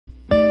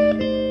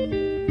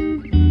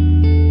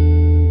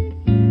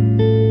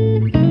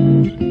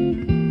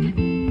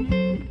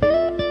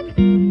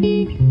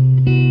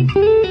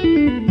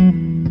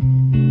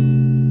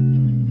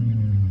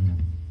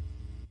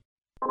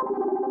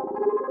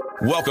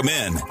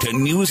Welcome in to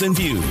News and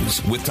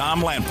Views with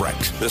Tom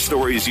Lamprecht. The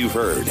stories you've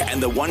heard and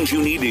the ones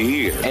you need to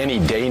hear. Any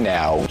day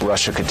now,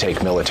 Russia could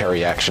take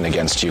military action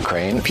against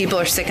Ukraine. People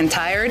are sick and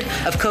tired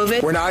of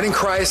COVID. We're not in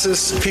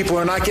crisis. People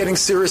are not getting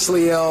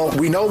seriously ill.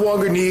 We no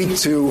longer need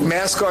to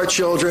mask our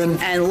children.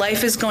 And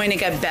life is going to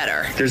get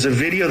better. There's a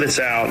video that's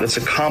out that's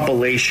a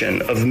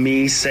compilation of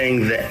me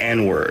saying the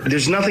N-word.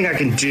 There's nothing I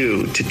can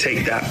do to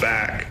take that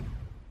back.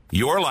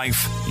 Your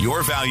life,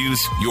 your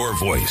values, your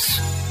voice.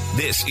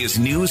 This is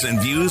News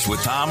and Views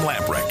with Tom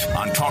Lamprecht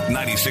on Talk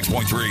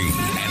 96.3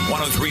 and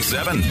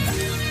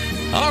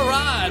 103.7. All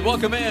right,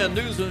 welcome in.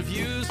 News and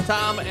Views,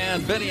 Tom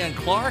and Benny and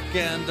Clark.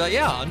 And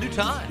a new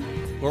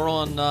time. We're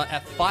on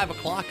at 5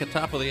 o'clock at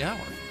top of the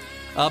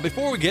hour.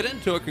 Before we get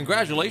into it,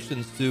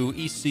 congratulations to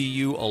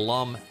ECU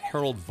alum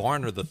Harold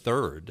Varner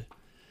III.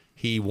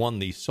 He won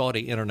the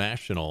Saudi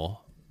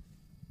International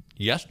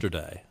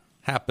yesterday.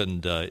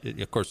 Happened,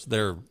 of course,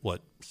 they're,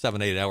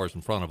 7-8 hours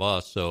in front of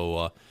us,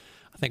 so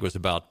I think it was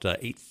about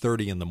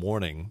 8:30 in the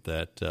morning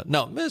that,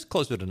 no, it's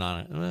closer to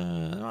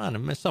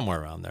 9,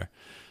 somewhere around there.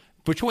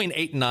 Between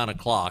 8 and 9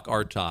 o'clock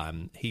our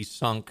time, he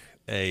sunk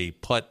a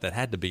putt that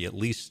had to be at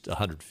least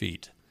 100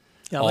 feet.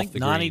 Yeah, I think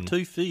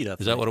 92 feet.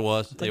 Is that what it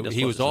was?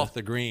 He was off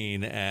the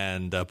green,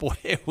 and boy,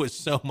 it was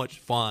so much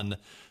fun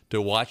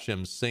to watch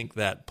him sink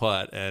that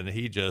putt, and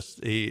he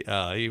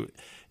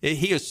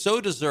is so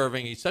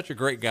deserving. He's such a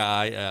great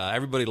guy.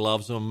 Everybody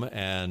loves him,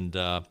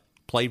 and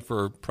played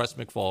for Press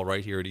McFall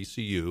right here at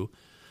ECU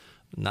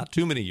not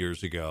too many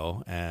years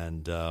ago.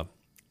 And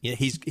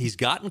he's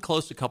gotten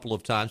close a couple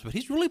of times, but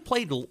he's really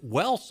played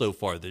well so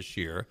far this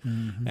year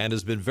and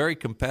has been very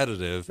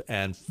competitive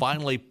and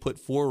finally put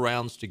 4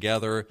 rounds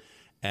together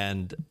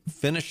and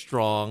finished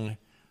strong.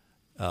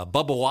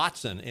 Bubba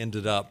Watson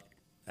ended up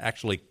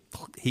actually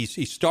he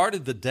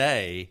started the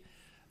day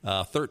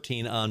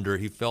 13 under.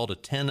 He fell to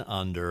 10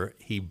 under.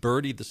 He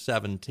birdied the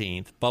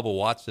 17th. Bubba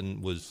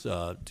Watson was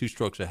 2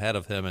 strokes ahead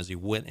of him as he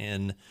went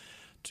in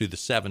to the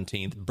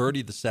 17th,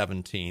 birdied the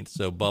 17th.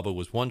 So Bubba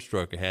was 1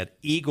 stroke ahead,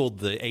 eagled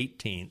the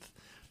 18th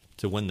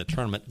to win the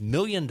tournament. $1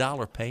 million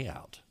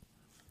payout.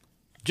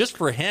 Just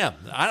for him.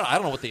 I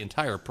don't know what the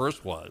entire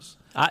purse was.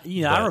 I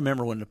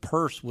remember when the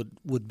purse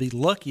would be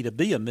lucky to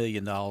be $1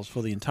 million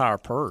for the entire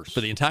purse.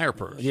 For the entire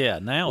purse. Yeah,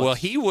 now well,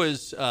 he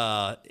was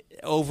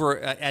over,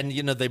 and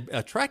they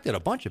attracted a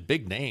bunch of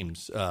big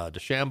names.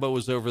 DeChambeau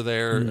was over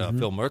there.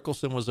 Phil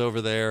Mickelson was over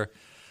there.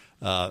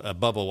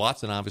 Bubba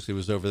Watson obviously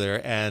was over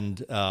there, and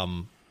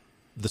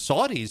the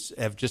Saudis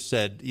have just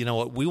said, you know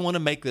what, we want to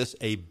make this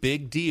a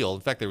big deal.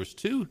 In fact, there was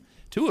two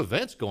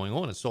events going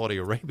on in Saudi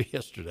Arabia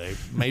yesterday,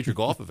 major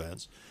golf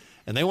events.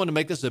 And they wanted to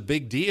make this a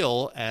big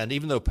deal. And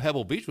even though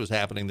Pebble Beach was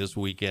happening this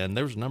weekend,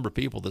 there was a number of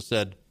people that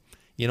said,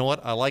 you know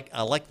what, I like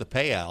the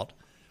payout.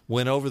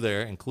 Went over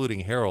there,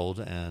 including Harold,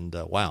 and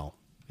wow,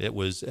 it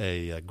was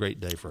a great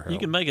day for Harold. You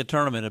can make a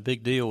tournament a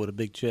big deal with a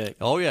big check.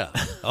 Oh, yeah.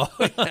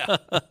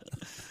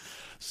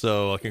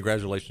 So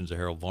congratulations to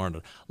Harold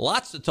Varner.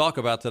 Lots to talk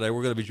about today.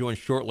 We're going to be joined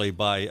shortly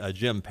by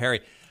Jim Perry.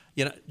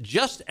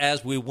 Just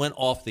as we went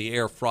off the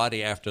air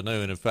Friday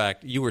afternoon, in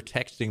fact, you were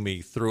texting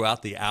me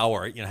throughout the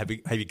hour. Have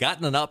you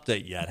gotten an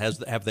update yet?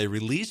 Have they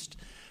released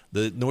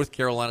the North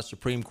Carolina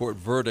Supreme Court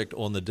verdict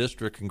on the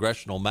district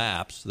congressional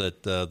maps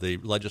that the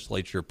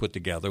legislature put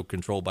together,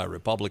 controlled by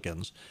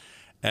Republicans?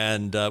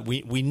 And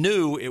we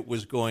knew it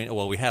was going.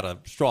 Well, we had a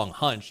strong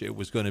hunch it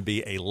was going to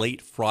be a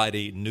late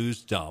Friday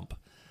news dump,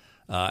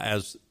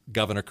 as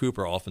Governor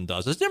Cooper often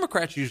does, as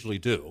Democrats usually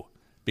do,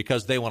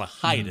 because they want to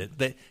hide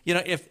it.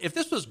 If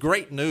this was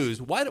great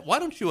news, why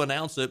don't you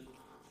announce it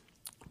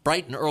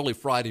bright and early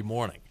Friday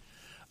morning?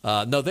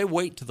 No, they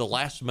wait to the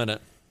last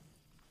minute,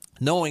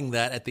 knowing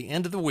that at the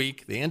end of the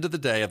week, the end of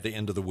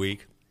the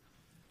week,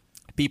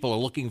 people are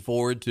looking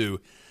forward to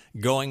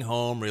going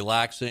home,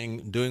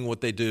 relaxing, doing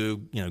what they do,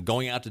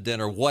 going out to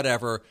dinner,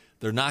 whatever.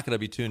 They're not going to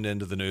be tuned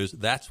into the news.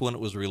 That's when it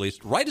was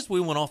released. Right as we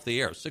went off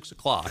the air, 6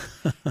 o'clock,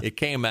 it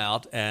came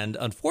out. And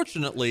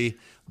unfortunately,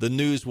 the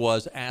news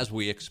was as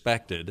we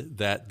expected,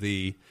 that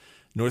the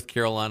North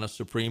Carolina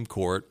Supreme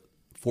Court,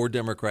 4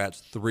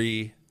 Democrats,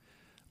 3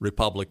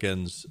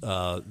 Republicans,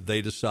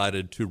 they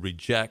decided to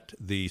reject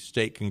the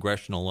state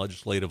congressional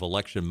legislative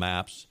election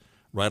maps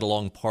right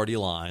along party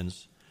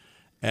lines.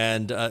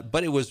 And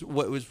but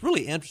what was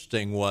really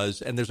interesting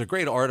was, and there's a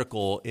great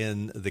article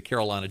in the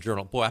Carolina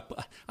Journal. Boy,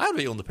 I would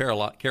be on the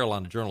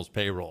Carolina Journal's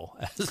payroll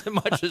as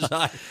much as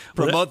I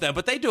promote them,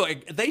 but they do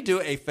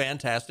a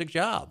fantastic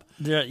job.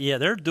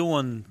 They're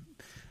doing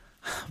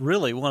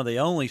really one of the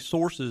only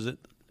sources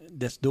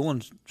that's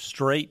doing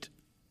straight,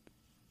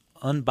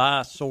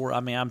 unbiased source. I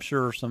mean, I'm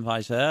sure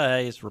somebody say,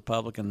 "Hey, it's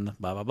Republican,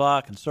 blah blah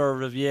blah,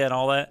 conservative, and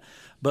all that."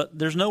 But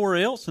there's nowhere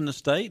else in the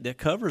state that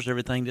covers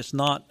everything that's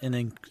not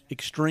an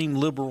extreme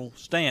liberal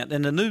stand.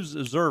 And the News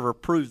Observer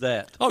proved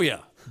that. Oh, yeah.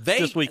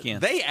 This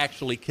weekend. They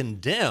actually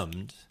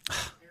condemned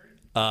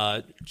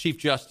Chief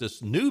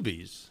Justice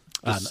Newby's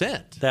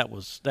dissent. That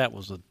was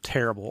a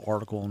terrible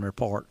article on their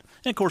part.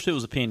 And, of course, it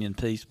was an opinion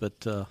piece,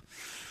 but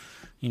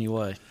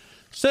anyway.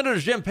 Senator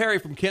Jim Perry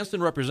from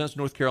Kinston represents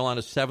North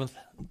Carolina's 7th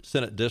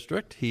Senate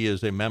District. He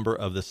is a member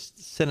of the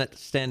Senate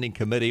Standing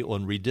Committee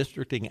on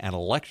Redistricting and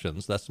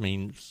Elections. That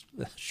means,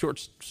 the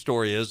short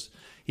story is,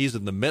 he's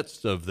in the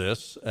midst of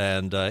this,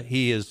 and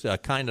he is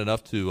kind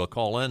enough to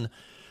call in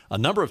a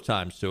number of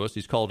times to us.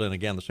 He's called in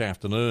again this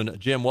afternoon.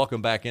 Jim,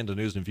 welcome back into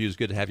News and Views.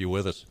 Good to have you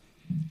with us.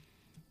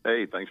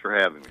 Hey, thanks for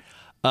having me.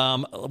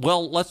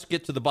 Well, let's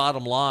get to the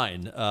bottom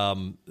line.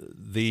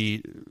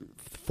 The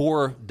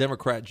 4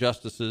 Democrat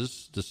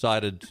justices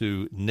decided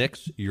to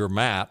nix your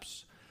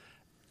maps.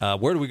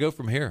 Where do we go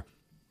from here?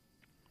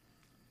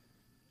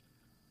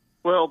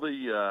 Well,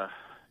 the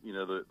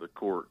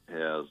court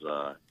has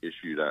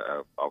issued,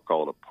 I'll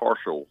call it a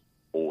partial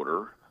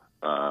order.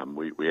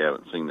 We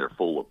haven't seen their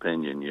full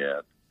opinion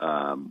yet,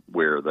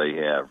 where they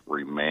have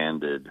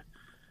remanded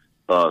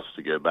us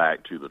to go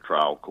back to the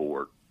trial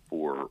court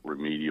for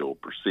remedial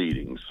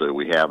proceedings. So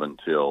we have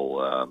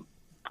until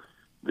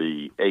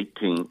the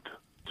 18th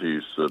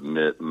to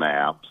submit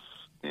maps,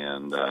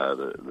 and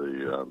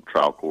the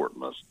trial court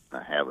must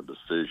have a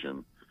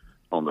decision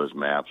on those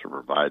maps or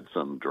provide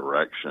some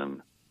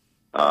direction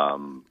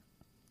on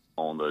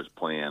those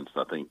plans,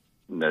 I think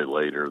no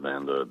later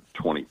than the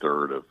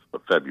 23rd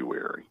of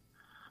February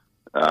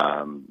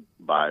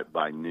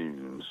by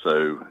noon.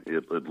 So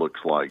it looks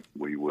like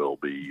we will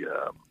be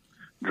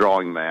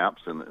drawing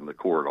maps, and the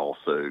court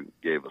also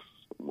gave us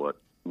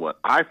what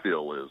I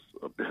feel is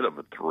a bit of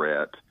a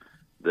threat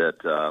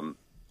that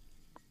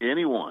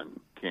anyone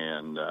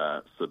can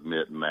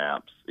submit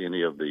maps.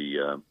 Any of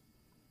the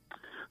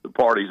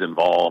parties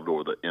involved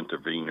or the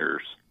interveners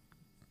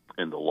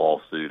in the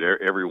lawsuit,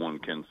 everyone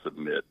can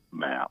submit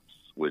maps,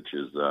 which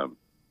is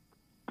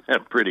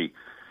pretty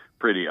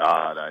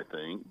odd, I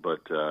think.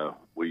 But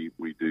we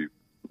do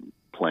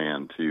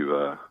plan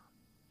to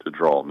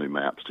draw new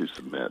maps to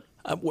submit.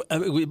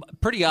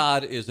 Pretty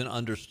odd is an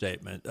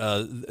understatement.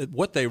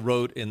 What they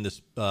wrote in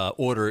this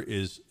order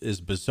is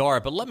bizarre.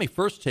 But let me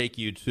first take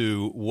you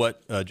to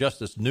what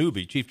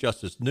Chief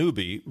Justice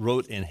Newby,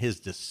 wrote in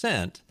his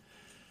dissent,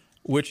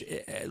 which,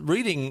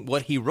 reading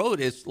what he wrote,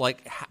 is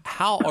like,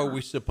 how are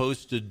we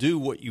supposed to do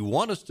what you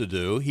want us to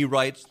do? He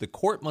writes, the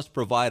court must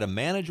provide a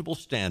manageable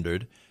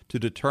standard to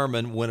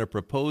determine when a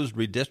proposed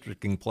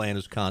redistricting plan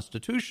is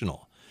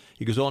constitutional.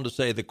 He goes on to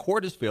say the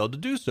court has failed to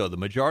do so. The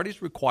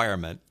majority's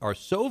requirements are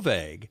so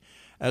vague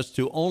as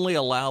to only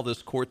allow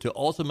this court to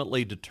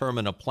ultimately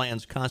determine a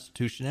plan's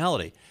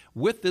constitutionality.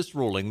 With this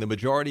ruling, the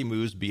majority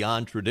moves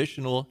beyond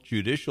traditional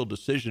judicial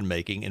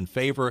decision-making in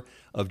favor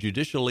of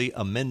judicially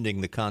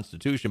amending the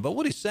Constitution. But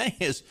what he's saying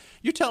is,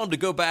 you tell him to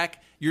go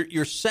back,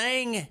 you're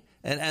saying,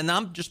 and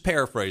I'm just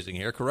paraphrasing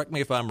here, correct me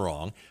if I'm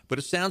wrong, but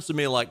it sounds to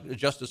me like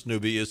Justice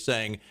Newby is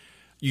saying,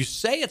 you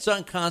say it's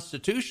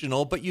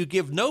unconstitutional, but you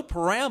give no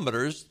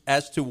parameters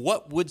as to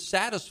what would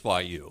satisfy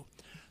you.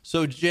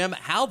 So, Jim,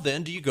 how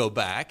then do you go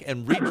back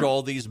and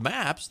redraw these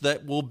maps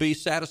that will be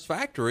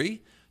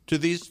satisfactory to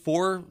these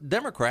 4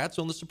 Democrats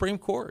on the Supreme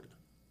Court?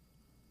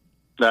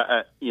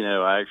 I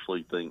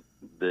actually think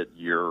that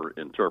your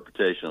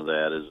interpretation of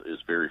that is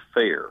very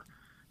fair.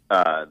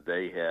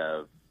 They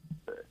have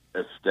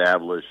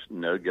established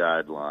no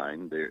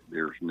guideline.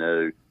 There's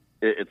no.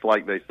 It's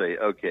like they say,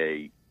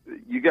 okay,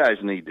 you guys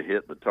need to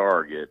hit the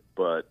target,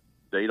 but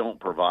they don't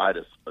provide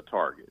us a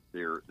target.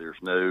 There's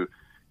no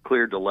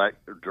clear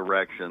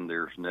direction.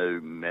 There's no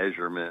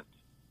measurement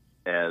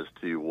as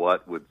to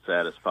what would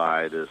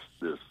satisfy this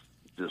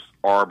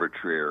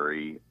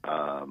arbitrary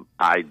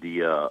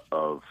idea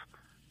of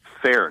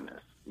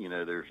fairness.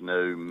 There's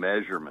no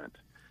measurement.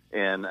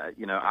 And,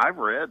 I've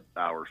read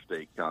our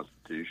state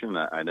constitution.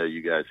 I know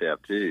you guys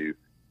have too.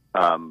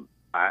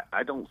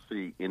 I don't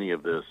see any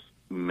of this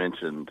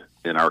mentioned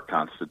in our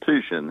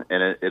Constitution,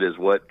 and it is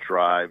what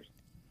drives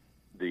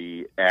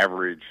the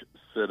average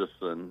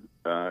citizen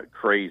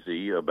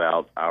crazy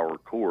about our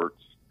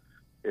courts.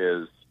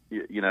 Is,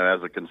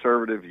 as a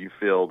conservative, you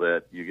feel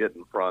that you get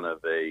in front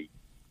of a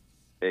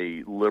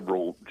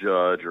liberal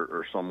judge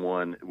or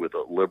someone with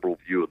a liberal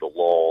view of the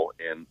law,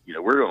 and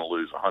we're going to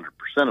lose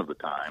 100% of the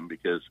time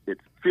because it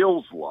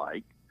feels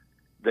like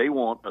they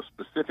want a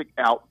specific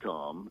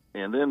outcome,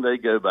 and then they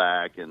go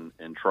back and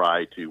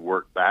try to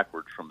work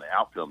backwards from the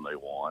outcome they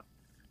want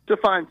to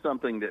find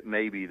something that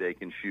maybe they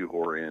can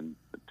shoehorn in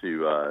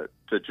to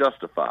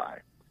justify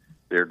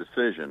their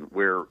decision.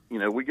 Where,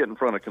 we get in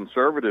front of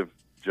conservative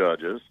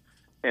judges,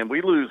 and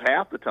we lose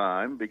half the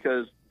time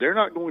because they're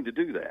not going to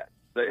do that.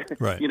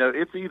 Right.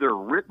 It's either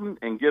written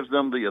and gives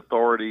them the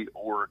authority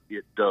or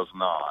it does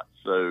not.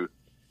 So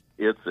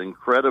it's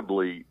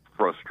incredibly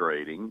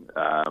frustrating.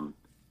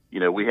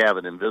 We have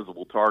an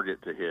invisible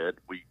target to hit.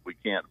 We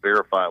can't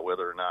verify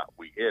whether or not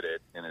we hit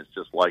it, and it's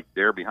just like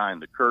they're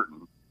behind the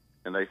curtain,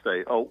 and they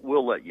say, "Oh,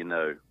 we'll let you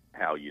know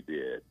how you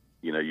did."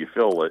 You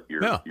feel that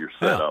you're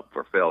set up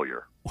for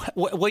failure.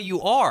 Well,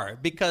 you are,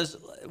 because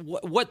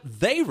what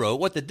they wrote,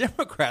 what the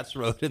Democrats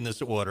wrote in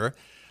this order.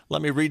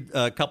 Let me read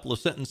a couple of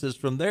sentences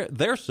from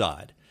their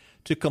side.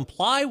 To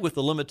comply with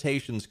the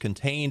limitations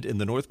contained in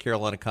the North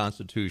Carolina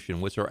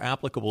Constitution, which are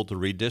applicable to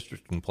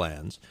redistricting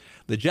plans,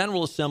 the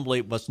General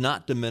Assembly must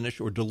not diminish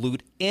or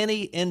dilute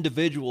any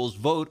individual's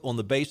vote on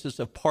the basis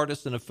of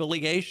partisan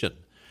affiliation.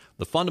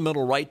 The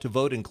fundamental right to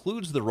vote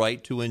includes the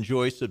right to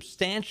enjoy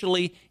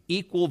substantially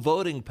equal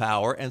voting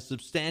power and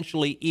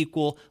substantially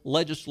equal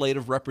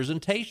legislative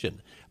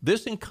representation.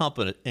 This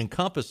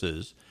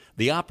encompasses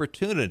the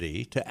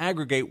opportunity to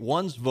aggregate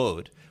one's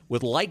vote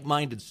with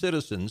like-minded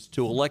citizens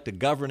to elect a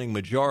governing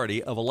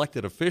majority of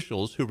elected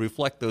officials who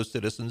reflect those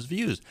citizens'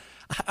 views.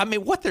 I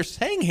mean, what they're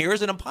saying here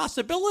is an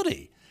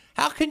impossibility.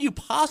 How can you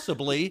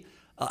possibly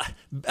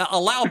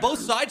allow both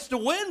sides to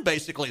win,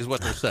 basically, is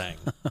what they're saying.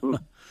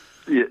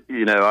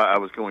 I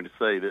was going to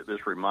say that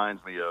this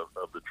reminds me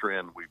of the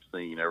trend we've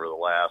seen over the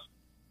last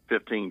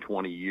 15,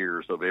 20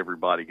 years of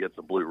everybody gets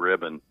a blue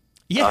ribbon.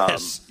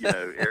 Yes.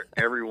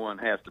 Everyone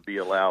has to be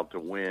allowed to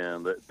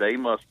win. They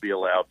must be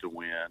allowed to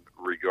win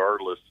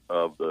regardless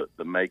of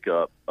the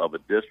makeup of a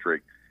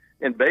district.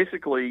 And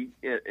basically,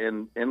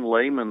 in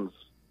layman's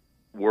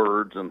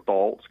words and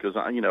thoughts, because,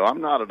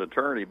 I'm not an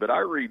attorney, but I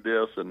read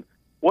this, and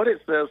what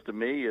it says to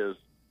me is,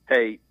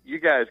 hey, you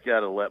guys got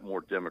to let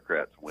more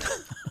Democrats win.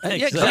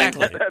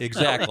 Exactly.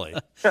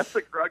 That's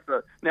the crux of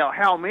it. Now,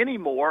 how many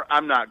more,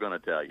 I'm not going to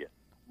tell you.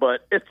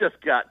 But it's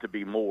just got to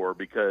be more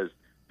because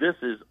this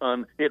is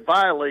it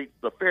violates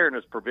the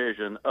fairness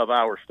provision of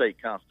our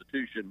state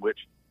constitution, which,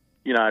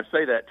 I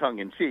say that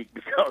tongue-in-cheek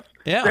because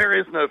there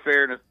is no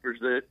fairness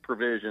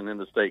provision in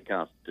the state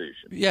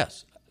constitution.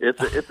 Yes.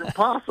 It's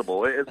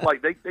impossible. It's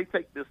like they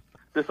take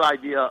this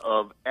idea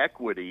of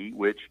equity,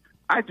 which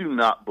I do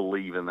not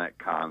believe in that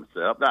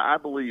concept. I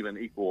believe in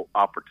equal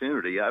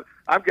opportunity.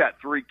 I've got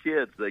 3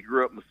 kids. They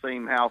grew up in the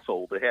same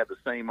household. They had the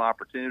same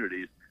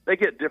opportunities. They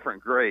get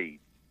different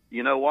grades.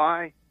 You know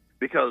why?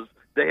 Because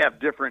they have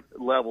different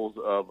levels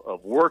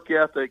of work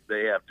ethic.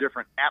 They have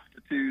different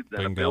aptitudes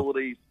and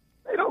abilities.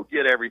 They don't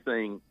get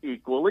everything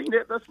equally.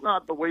 That's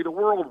not the way the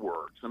world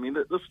works. I mean,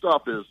 this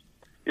stuff is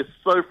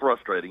so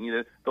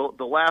frustrating.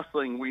 The last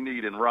thing we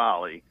need in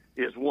Raleigh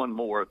is one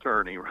more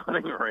attorney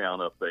running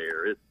around up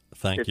there. It's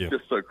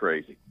just so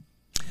crazy.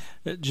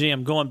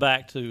 Jim, going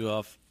back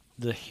to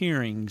the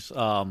hearings,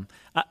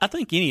 I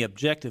think any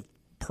objective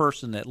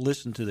person that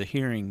listened to the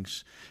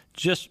hearings,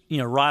 just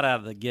right out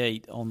of the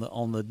gate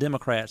on the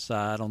Democrat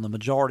side, on the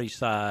majority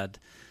side,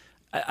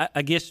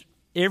 I guess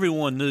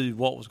everyone knew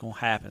what was going to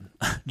happen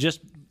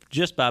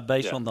just by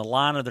based on the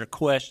line of their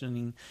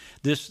questioning,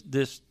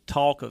 this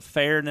talk of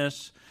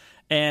fairness,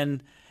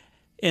 and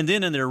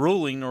then in their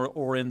ruling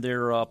or in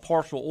their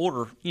partial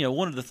order,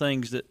 one of the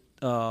things that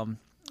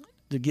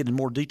to get in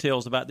more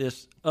details about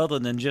this, other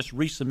than just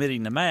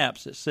resubmitting the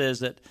maps, it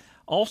says that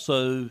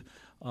also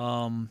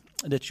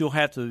that you'll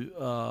have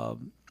to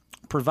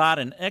provide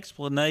an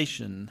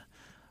explanation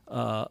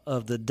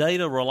of the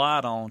data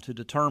relied on to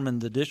determine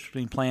the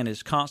districting plan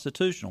is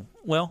constitutional.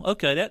 Well,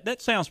 okay,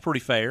 that sounds pretty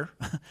fair.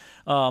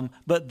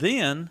 But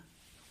then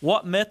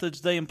what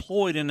methods they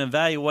employed in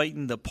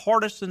evaluating the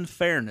partisan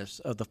fairness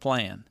of the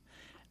plan.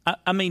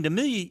 I mean, to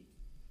me,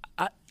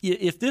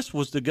 if this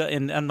was the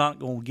and I'm not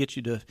going to get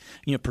you to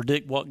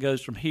predict what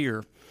goes from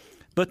here,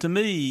 but to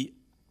me,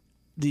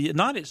 the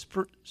United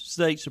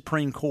States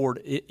Supreme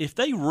Court, if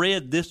they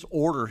read this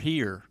order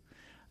here,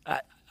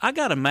 I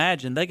got to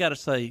imagine they got to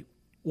say,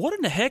 what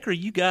in the heck are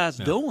you guys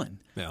doing?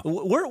 Yeah.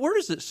 Where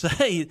does it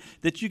say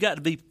that you got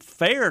to be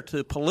fair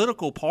to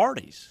political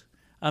parties?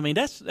 I mean,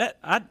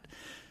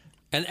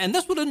 And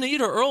that's what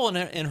Anita Earl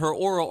in her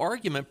oral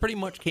argument pretty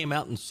much came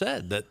out and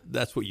said that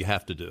that's what you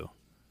have to do.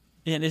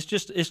 And it's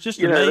just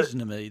amazing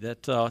to me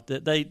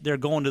that they're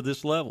going to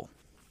this level.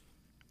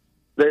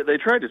 They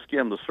tried to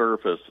skim the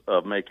surface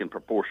of making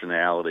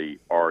proportionality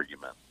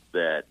arguments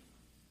that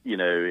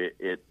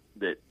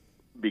that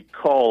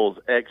because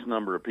X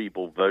number of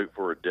people vote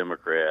for a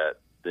Democrat,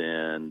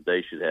 then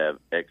they should have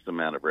X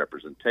amount of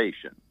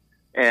representation.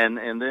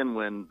 And then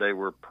when they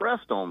were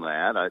pressed on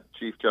that,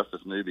 Chief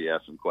Justice Newby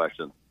asked some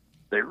questions.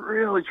 They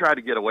really tried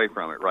to get away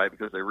from it, right?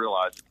 Because they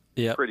realized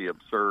it's a pretty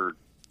absurd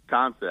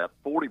concept.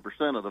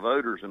 40% of the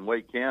voters in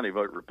Wake County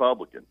vote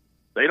Republican.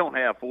 They don't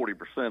have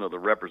 40% of the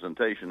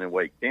representation in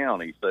Wake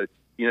County. So,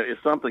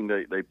 it's something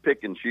they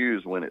pick and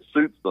choose when it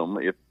suits them.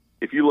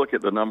 If you look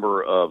at the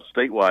number of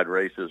statewide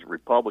races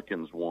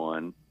Republicans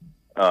won,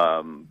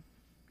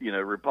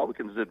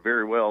 Republicans did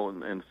very well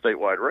in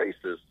statewide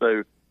races.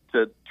 So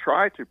to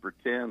try to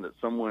pretend that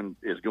someone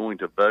is going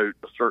to vote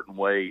a certain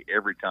way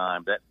every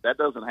time, that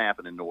doesn't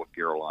happen in North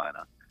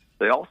Carolina.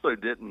 They also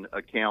didn't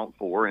account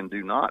for and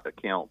do not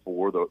account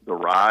for the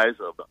rise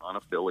of the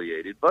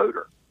unaffiliated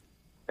voter.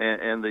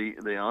 And the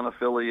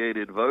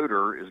unaffiliated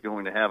voter is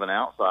going to have an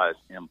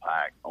outsized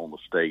impact on the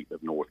state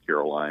of North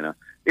Carolina.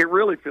 It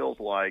really feels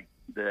like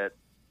that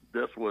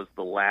this was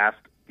the last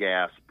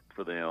gasp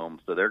for them,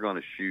 so they're going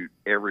to shoot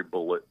every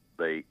bullet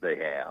they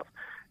have.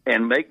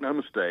 And make no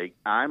mistake,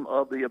 I'm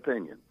of the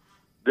opinion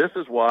this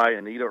is why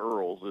Anita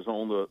Earls is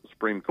on the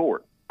Supreme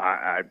Court.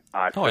 I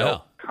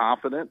felt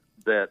confident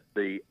that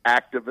the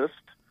activist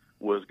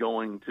was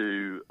going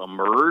to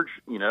emerge.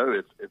 You know,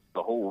 it's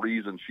the whole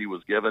reason she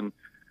was given.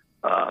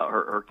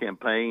 Her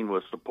campaign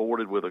was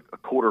supported with a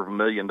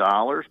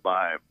 $250,000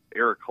 by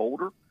Eric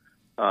Holder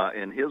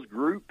and his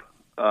group.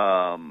 This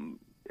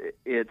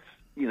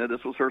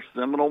was her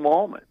seminal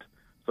moment.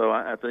 So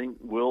I think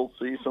we'll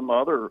see some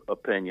other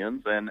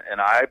opinions, and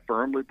I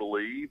firmly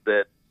believe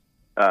that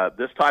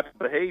this type of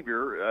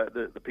behavior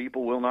the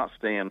people will not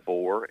stand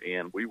for,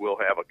 and we will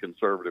have a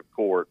conservative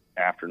court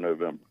after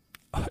November.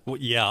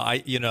 Yeah,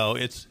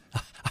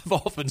 I've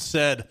often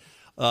said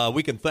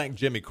we can thank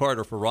Jimmy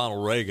Carter for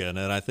Ronald Reagan,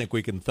 and I think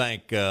we can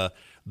thank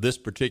this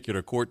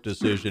particular court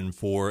decision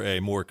for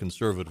a more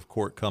conservative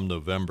court come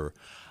November.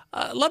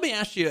 Let me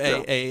ask you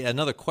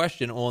another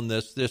question on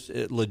this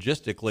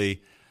logistically.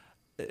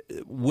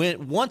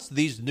 Once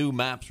these new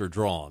maps are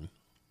drawn,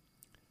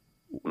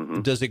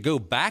 does it go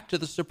back to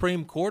the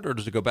Supreme Court or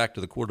does it go back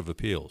to the Court of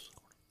Appeals?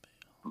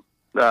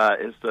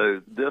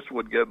 So this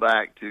would go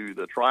back to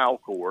the trial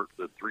court,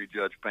 the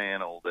 3-judge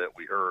panel that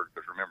we heard.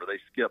 Because remember, they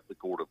skipped the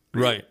Court of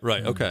Appeals.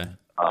 Right. Okay.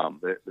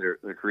 They're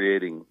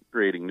creating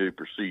new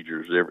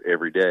procedures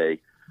every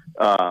day,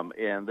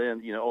 and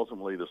then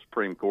ultimately the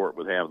Supreme Court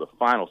would have the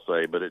final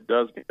say. But it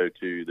does go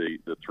to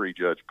the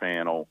 3-judge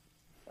panel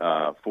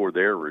for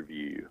their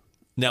review.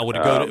 Now,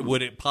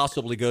 would it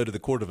possibly go to the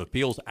Court of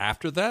Appeals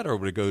after that, or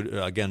would it go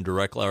again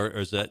directly, or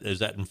is that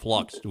in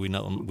flux? Do we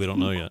know? We don't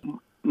know yet.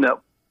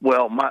 No.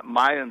 Well,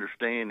 my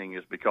understanding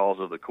is because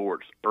of the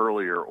court's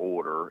earlier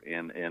order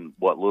and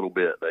what little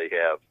bit they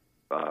have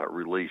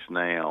released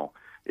now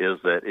is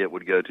that it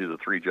would go to the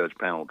 3-judge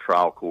panel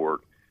trial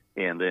court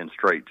and then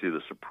straight to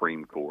the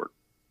Supreme Court.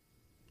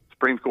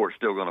 Supreme Court's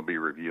still going to be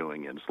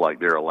reviewing it. It's like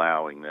they're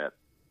allowing that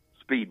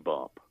speed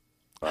bump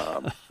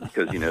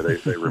because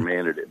they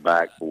remanded it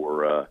back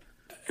for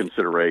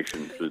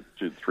consideration to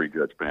the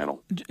 3-judge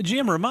panel.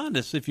 Jim, remind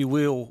us, if you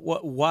will,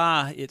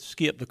 why it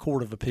skipped the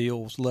Court of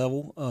Appeals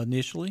level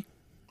initially.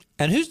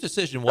 And whose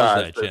decision was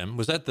that, Jim?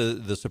 Was that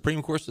the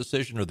Supreme Court's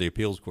decision or the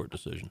Appeals Court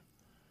decision?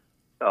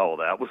 Oh,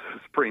 that was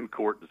the Supreme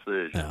Court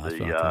decision.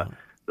 Yeah,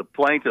 the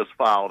plaintiffs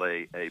filed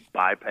a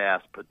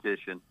bypass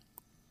petition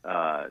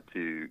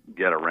to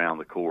get around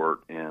the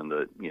court, and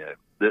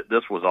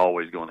this was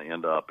always going to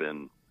end up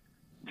in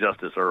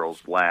Justice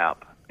Earle's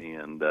lap,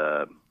 and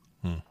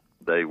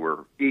they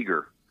were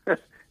eager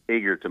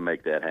to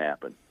make that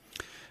happen.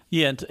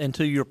 Yeah, and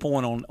to your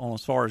point on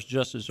as far as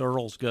Justice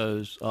Earle's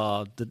goes,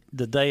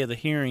 the day of the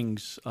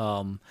hearings,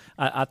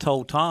 I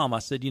told Tom, I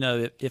said,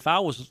 if I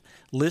was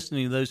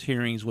listening to those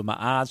hearings with my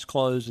eyes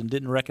closed and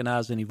didn't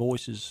recognize any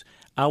voices,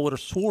 I would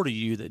have swore to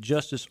you that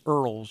Justice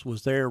Earls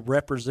was there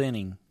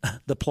representing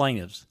the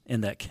plaintiffs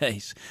in that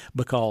case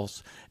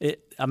because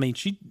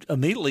she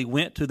immediately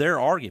went to their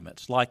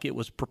arguments like it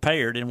was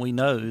prepared, and we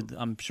know,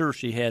 I'm sure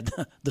she had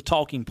the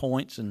talking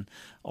points and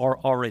are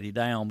already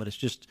down, but it's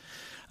just,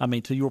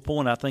 to your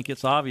point, I think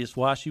it's obvious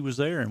why she was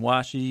there and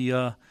why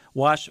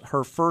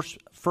her first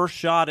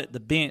shot at the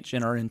bench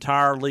in her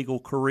entire legal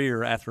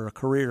career after a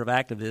career of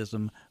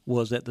activism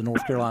was at the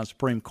North Carolina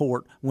Supreme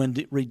Court when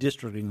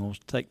redistricting was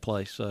to take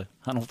place. So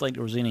I don't think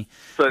there was any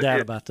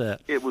doubt about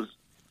that. It was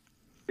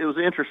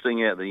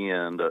interesting at the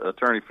end.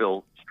 Attorney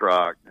Phil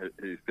Strzok,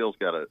 who Phil's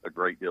got a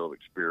great deal of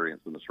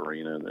experience in this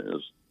arena and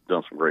has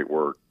done some great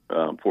work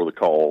for the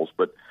cause,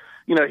 but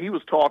he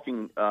was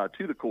talking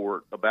to the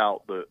court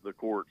about the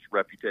court's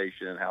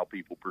reputation and how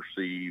people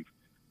perceive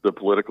the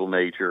political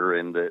nature,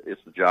 and that it's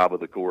the job of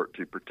the court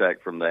to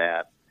protect from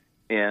that.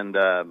 And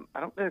I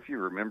don't know if you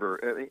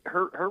remember,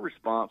 her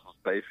response was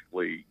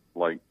basically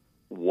like,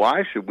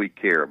 "Why should we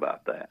care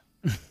about that?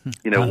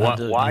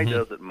 Why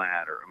does it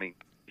matter?"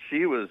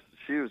 She was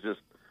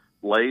just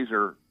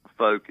laser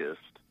focused.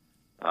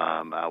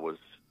 I was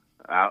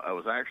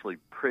actually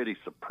pretty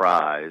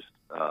surprised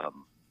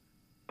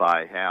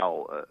by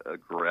how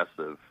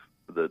aggressive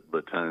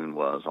the tone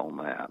was on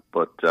that.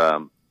 But,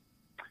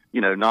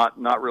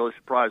 not really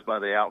surprised by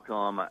the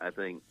outcome. I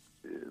think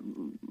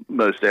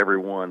most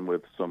everyone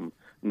with some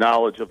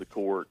knowledge of the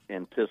court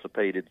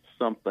anticipated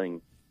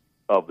something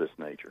of this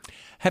nature.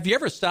 Have you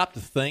ever stopped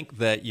to think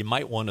that you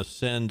might want to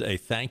send a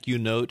thank you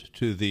note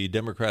to the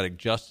Democratic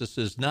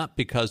justices, not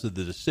because of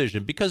the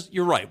decision, because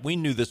you're right, we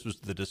knew this was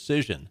the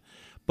decision,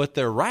 but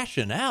their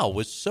rationale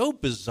was so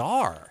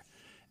bizarre.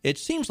 It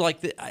seems like,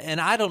 and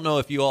I don't know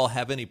if you all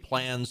have any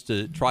plans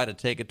to try to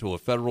take it to a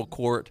federal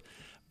court,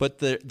 but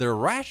their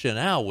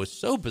rationale was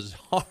so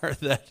bizarre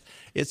that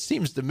it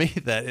seems to me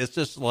that it's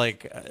just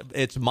like,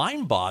 it's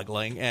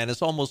mind-boggling, and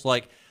it's almost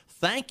like,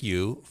 thank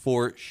you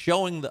for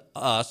showing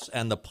us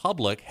and the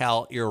public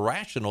how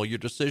irrational your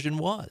decision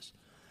was.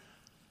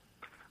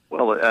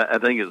 Well, I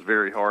think it's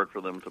very hard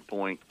for them to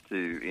point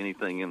to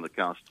anything in the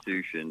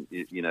Constitution,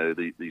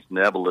 these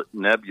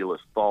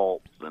nebulous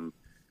thoughts and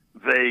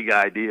vague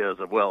ideas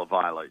of, well, it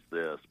violates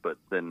this, but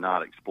then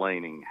not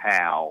explaining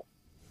how.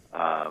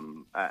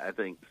 I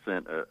think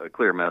sent a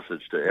clear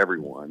message to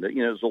everyone that,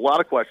 there's a lot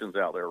of questions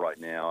out there right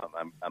now.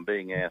 I'm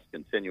being asked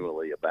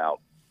continually about,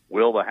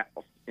 will the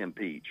House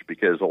impeach?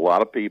 Because a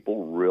lot of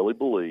people really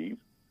believe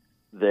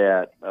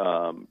that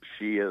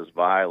she has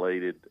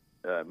violated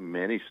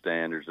many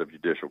standards of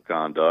judicial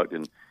conduct.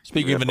 And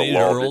speaking of the Anita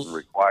law Earls, didn't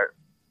require,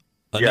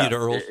 Anita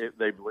Earls,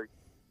 they believe,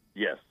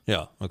 yes,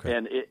 yeah, okay.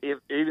 And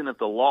even if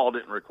the law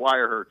didn't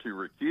require her to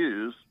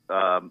recuse,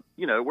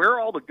 where are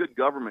all the good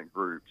government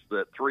groups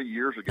that 3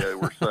 years ago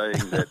were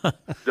saying that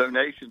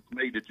donations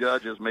made to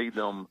judges made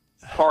them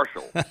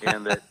partial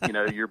and that,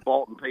 you're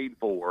bought and paid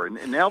for,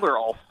 and now they're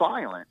all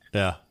silent.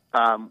 Yeah.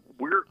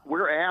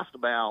 We're asked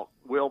about,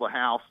 will the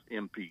House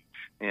impeach?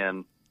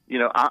 And,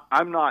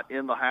 I'm not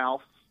in the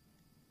House.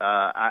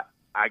 I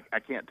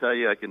can't tell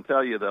you. I can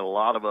tell you that a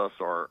lot of us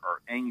are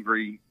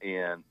angry,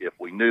 and if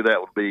we knew that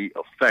would be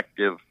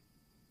effective,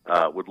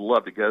 would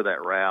love to go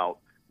that route.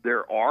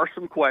 There are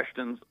some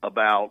questions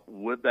about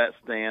would that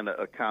stand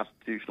a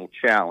constitutional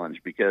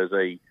challenge, because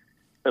a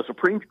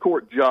Supreme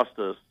Court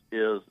justice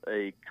is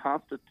a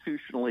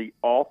constitutionally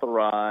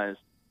authorized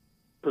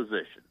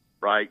position,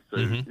 right?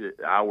 So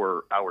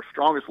our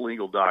strongest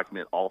legal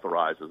document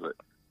authorizes it.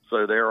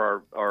 So there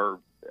are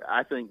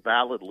I think,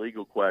 valid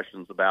legal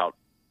questions about,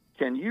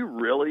 can you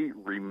really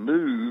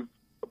remove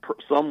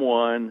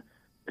someone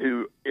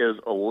who is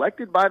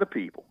elected by the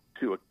people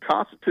to a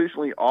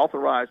constitutionally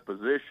authorized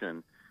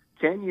position?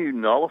 Can you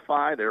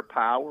nullify their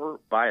power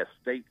by a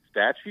state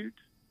statute?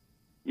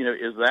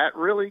 Is that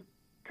really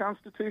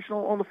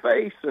constitutional on the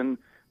face? And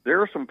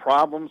there are some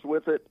problems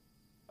with it.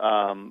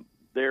 I'm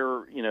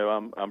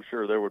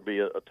sure there would be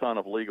a ton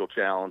of legal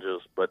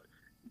challenges, but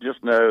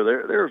just know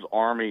there's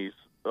armies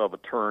of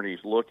attorneys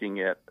looking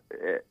at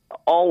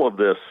all of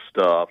this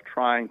stuff,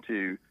 trying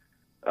to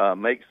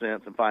make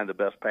sense and find the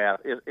best path.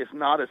 It's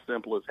not as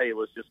simple as, hey,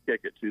 let's just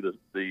kick it to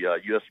the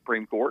U.S.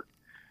 Supreme Court,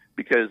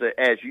 because,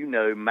 as you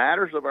know,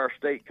 matters of our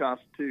state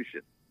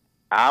constitution,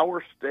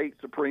 our state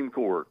Supreme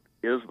Court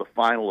is the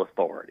final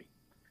authority,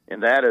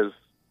 and that is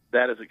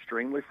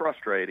extremely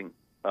frustrating.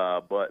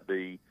 But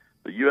the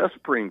U.S.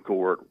 Supreme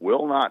Court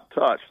will not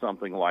touch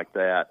something like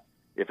that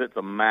if it's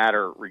a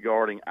matter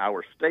regarding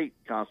our state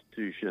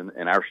constitution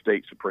and our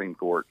state Supreme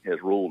Court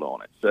has ruled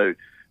on it. So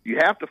you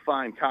have to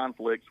find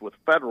conflicts with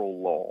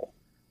federal law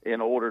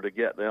in order to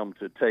get them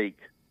to take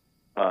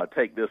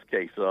this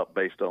case up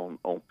based on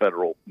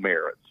federal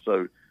merits.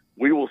 So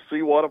we will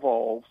see what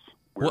evolves.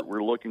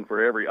 We're looking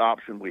for every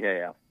option we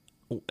have.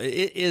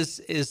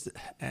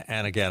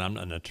 And again, I'm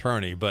not an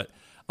attorney, but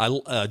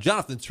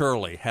Jonathan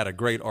Turley had a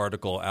great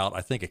article out.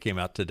 I think it came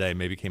out today,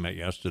 maybe came out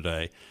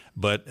yesterday,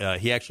 but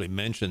he actually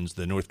mentions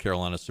the North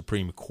Carolina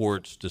Supreme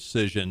Court's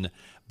decision,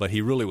 but he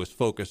really was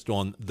focused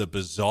on the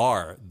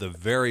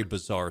very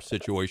bizarre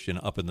situation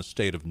up in the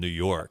state of New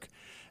York,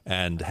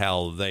 and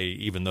how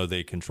even though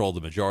they control the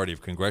majority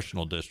of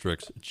congressional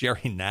districts,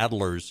 Jerry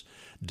Nadler's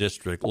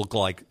district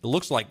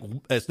looks like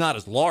it's not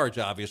as large,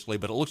 obviously,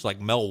 but it looks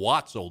like Mel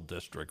Watt's old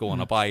district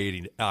going up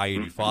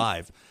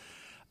I-85.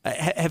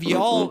 Have you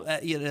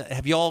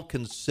all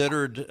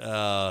considered,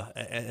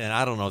 and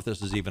I don't know if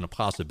this is even a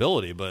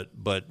possibility, but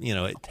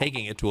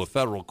taking it to a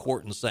federal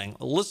court and saying,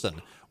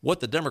 listen, what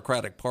the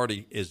Democratic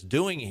Party is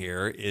doing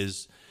here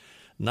is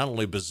not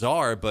only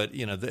bizarre, but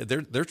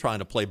they're trying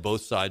to play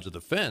both sides of the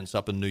fence.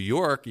 Up in New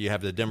York, you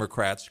have the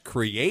Democrats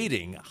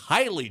creating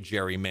highly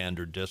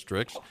gerrymandered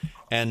districts,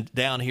 and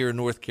down here in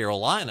North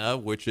Carolina,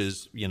 which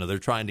is they're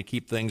trying to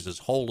keep things as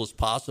whole as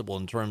possible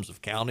in terms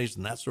of counties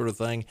and that sort of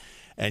thing,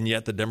 and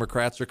yet the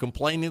Democrats are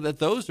complaining that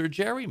those are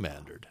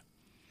gerrymandered.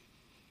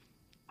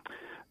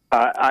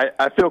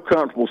 I feel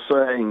comfortable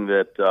saying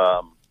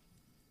that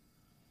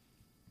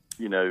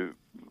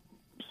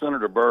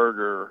Senator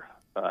Berger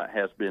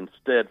has been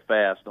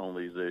steadfast on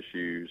these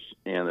issues,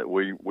 and that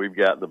we've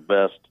got the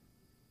best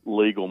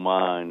legal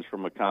minds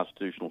from a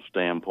constitutional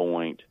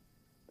standpoint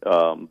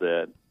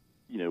that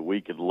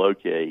we could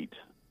locate,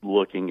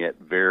 looking at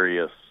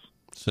various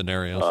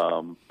scenarios,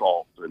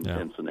 thoughts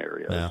and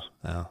scenarios.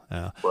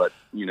 Yeah. But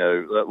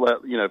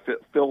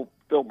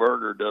Phil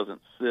Berger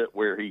doesn't sit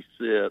where he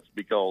sits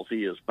because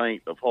he is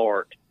faint of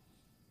heart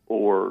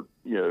or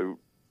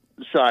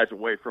shies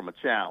away from a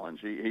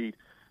challenge.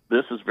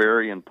 This is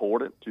very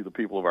important to the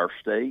people of our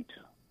state,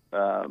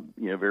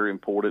 very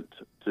important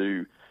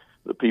to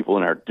the people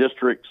in our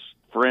districts,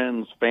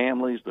 friends,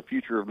 families, the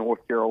future of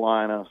North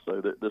Carolina, so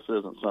that this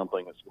isn't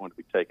something that's going to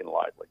be taken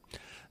lightly.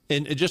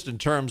 And just in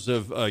terms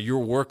of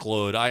your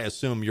workload, I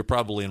assume you're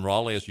probably in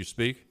Raleigh as you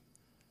speak?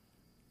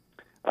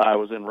 I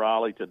was in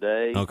Raleigh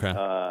today. Okay.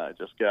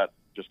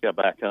 Just got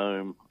back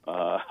home.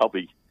 I'll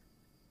be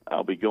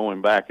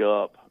going back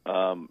up.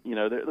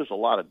 There's a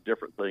lot of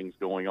different things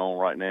going on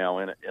right now.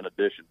 In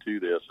addition to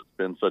this, it's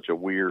been such a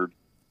weird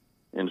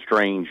and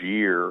strange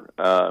year.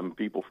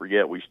 People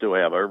forget we still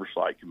have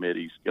oversight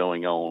committees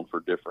going on for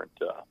different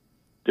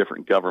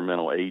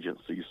governmental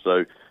agencies.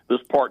 So this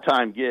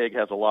part-time gig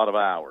has a lot of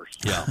hours.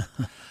 Yeah.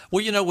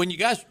 Well, when you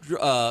guys,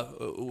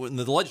 when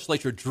the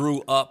legislature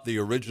drew up the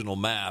original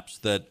maps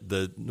that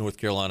the North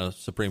Carolina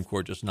Supreme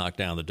Court just knocked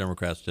down, the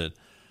Democrats did,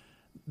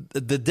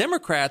 the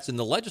Democrats in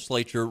the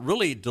legislature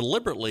really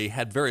deliberately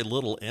had very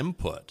little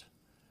input.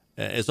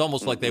 It's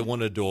almost like they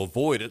wanted to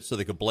avoid it so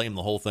they could blame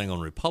the whole thing on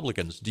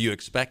Republicans. Do you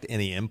expect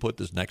any input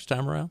this next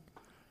time around?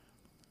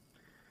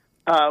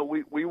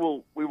 We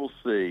will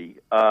see.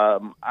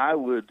 I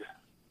would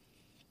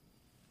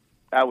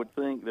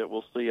think that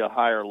we'll see a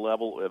higher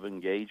level of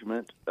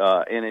engagement,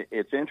 and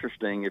it's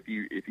interesting if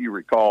you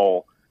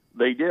recall,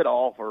 they did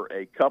offer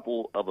a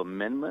couple of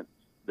amendments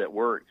that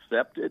were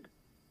accepted,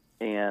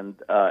 and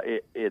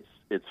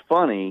it's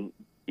funny.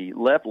 The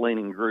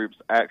left-leaning groups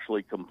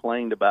actually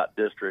complained about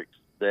districts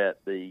that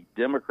the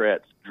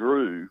Democrats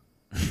drew.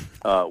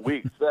 We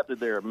accepted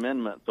their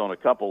amendments on a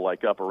couple,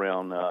 like up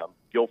around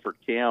Guilford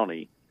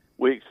County.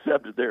 We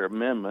accepted their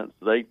amendments.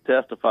 They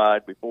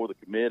testified before the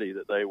committee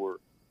that they were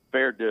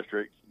fair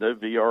districts, no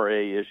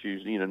VRA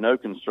issues, no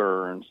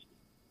concerns.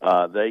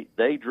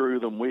 They drew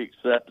them. We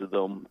accepted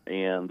them,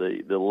 and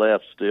the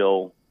left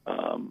still,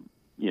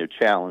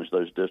 challenged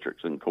those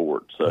districts in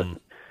court. So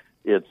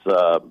it's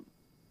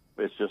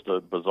just a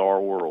bizarre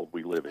world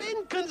we live in.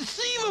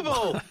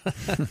 Inconceivable.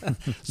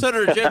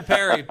 Senator Jim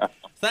Perry,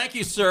 thank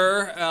you,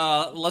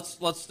 sir.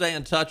 Let's stay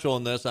in touch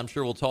on this. I'm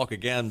sure we'll talk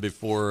again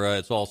before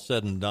it's all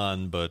said and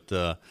done.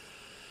 But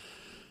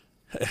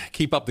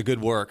keep up the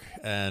good work,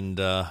 and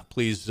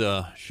please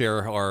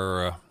share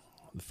our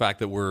the fact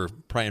that we're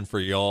praying for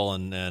y'all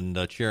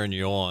and cheering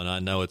you on. I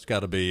know it's got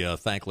to be a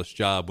thankless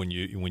job when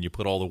you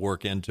put all the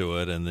work into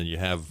it, and then you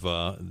have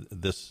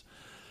this.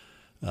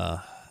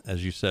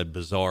 As you said,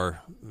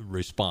 bizarre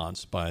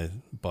response by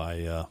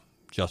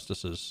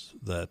justices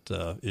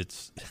that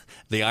it's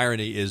the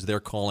irony is they're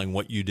calling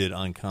what you did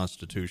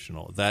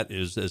unconstitutional. That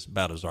is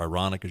about as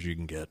ironic as you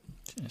can get.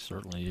 It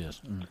certainly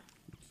is.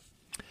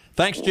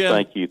 Thanks, Jim.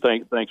 Thank you.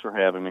 Thanks for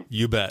having me.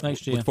 You bet.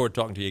 Thanks, Jim. Look forward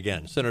to talking to you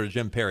again. Senator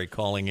Jim Perry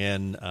calling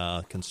in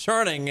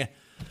concerning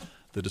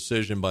the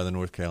decision by the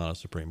North Carolina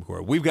Supreme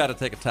Court. We've got to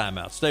take a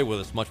timeout. Stay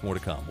with us. Much more to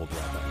come. We'll be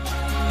right back.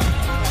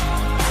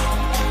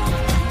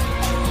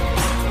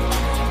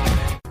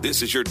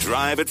 This is your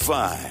Drive at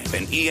 5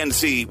 and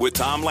ENC with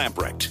Tom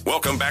Lamprecht.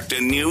 Welcome back to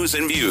News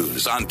and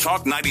Views on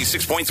Talk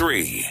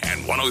 96.3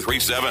 and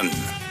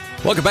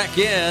 103.7. Welcome back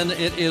in.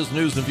 It is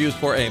News and Views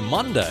for a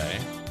Monday.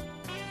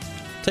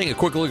 Taking a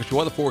quick look at your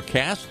weather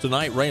forecast.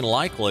 Tonight, rain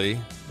likely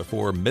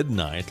before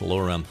midnight, a low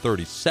around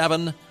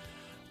 37.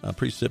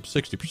 Precip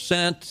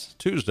 60%.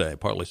 Tuesday,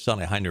 partly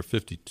sunny, high near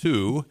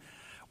 52.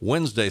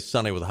 Wednesday,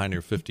 sunny with a high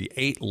near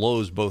 58.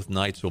 Lows both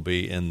nights will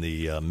be in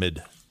the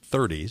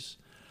mid-30s.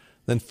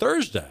 Then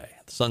Thursday,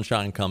 the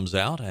sunshine comes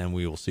out, and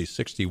we will see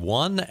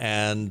 61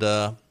 and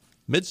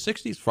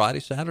mid-60s Friday,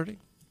 Saturday.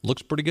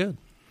 Looks pretty good.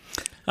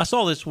 I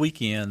saw this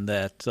weekend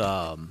that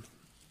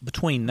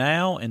between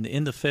now and the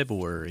end of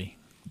February,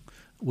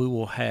 we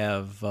will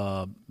have,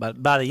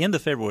 by the end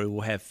of February,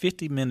 we'll have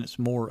 50 minutes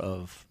more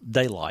of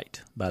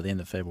daylight by the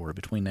end of February,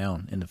 between now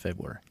and end of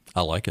February.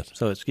 I like it.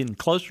 So it's getting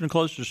closer and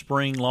closer to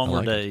spring,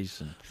 longer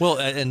days. Well,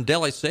 and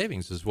daylight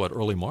savings is what,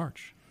 early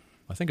March?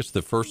 I think it's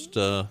the first...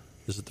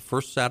 is it the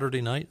first Saturday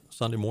night,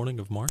 Sunday morning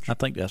of March? I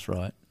think that's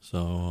right.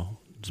 So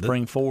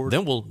spring forward.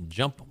 Then we'll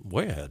jump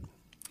way ahead.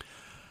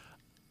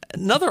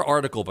 Another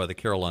article by the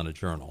Carolina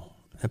Journal.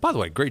 And by the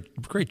way,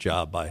 great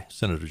job by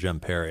Senator Jim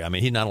Perry. I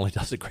mean, he not only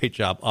does a great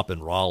job up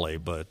in Raleigh,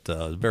 but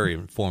very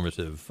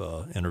informative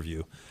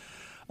interview.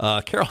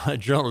 Carolina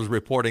Journal is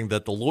reporting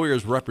that the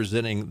lawyers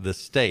representing the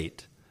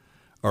state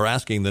are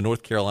asking the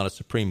North Carolina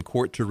Supreme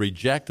Court to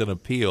reject an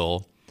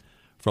appeal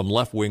from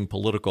left-wing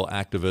political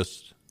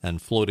activists and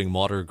floating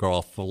Mardi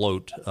Gras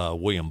float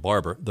William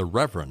Barber, the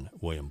Reverend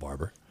William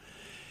Barber.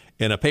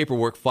 In a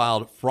paperwork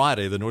filed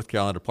Friday, the North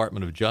Carolina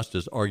Department of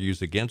Justice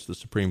argues against the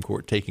Supreme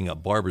Court taking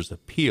up Barber's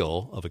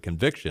appeal of a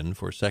conviction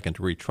for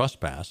second-degree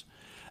trespass.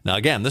 Now,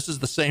 again, this is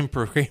the same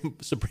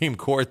Supreme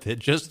Court that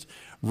just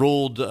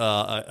ruled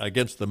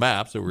against the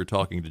maps that we were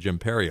talking to Jim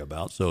Perry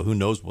about, so who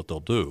knows what they'll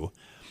do.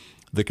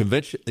 The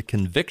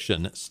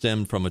conviction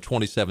stemmed from a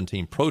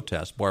 2017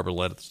 protest Barber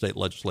led at the state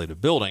legislative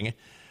building.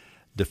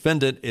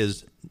 Defendant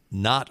is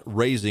not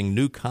raising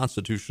new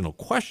constitutional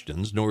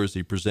questions, nor is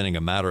he presenting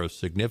a matter of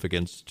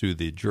significance to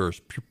the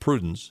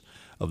jurisprudence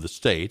of the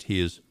state. He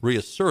is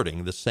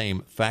reasserting the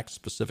same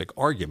fact-specific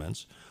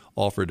arguments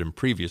offered in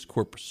previous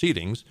court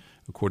proceedings,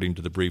 according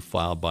to the brief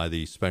filed by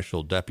the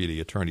Special Deputy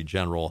Attorney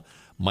General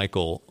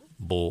Michael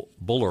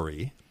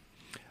Bullery.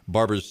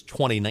 Barber's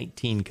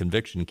 2019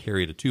 conviction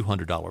carried a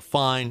 $200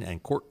 fine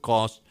and court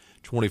costs,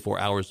 24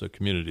 hours of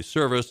community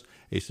service,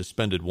 a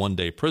suspended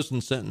one-day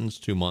prison sentence,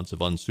 2 months of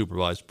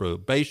unsupervised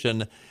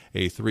probation.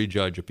 A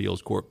 3-judge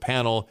appeals court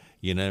panel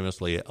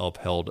unanimously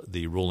upheld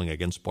the ruling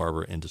against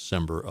Barber in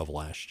December of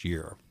last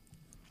year.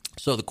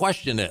 So the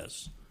question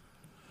is,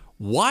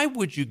 why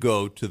would you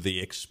go to the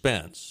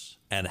expense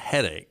and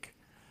headache,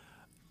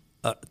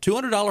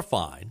 $200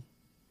 fine,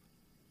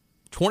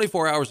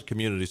 24 hours of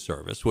community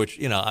service, which,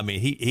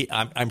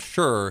 I'm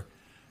sure,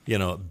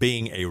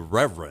 being a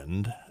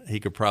reverend, he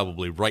could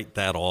probably write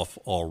that off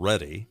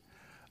already.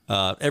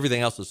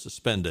 Everything else is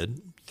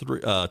suspended.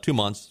 2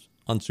 months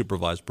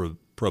unsupervised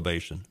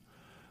probation.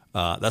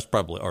 That's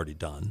probably already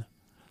done.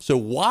 So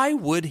why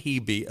would he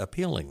be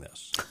appealing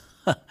this?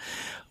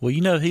 Well,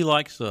 he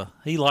likes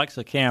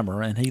a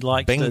camera, and he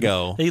likes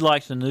Bingo. He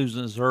likes the News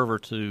and Observer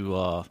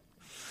to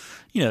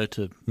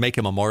to make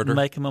him a martyr.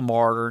 Make him a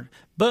martyr.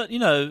 But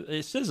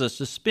it says a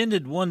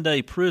suspended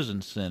 1-day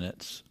prison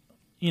sentence.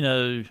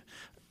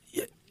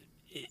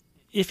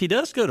 If he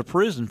does go to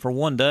prison for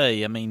 1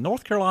 day, I mean,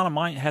 North Carolina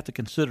might have to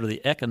consider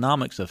the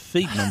economics of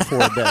feeding him for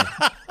a day.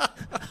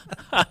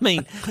 I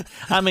mean,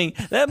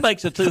 that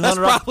makes a $200. That's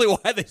probably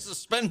why they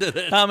suspended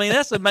it. I mean,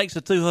 that makes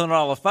a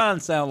 $200 fine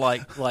sound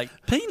like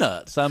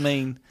peanuts. I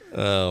mean,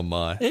 oh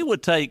my! It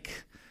would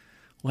take.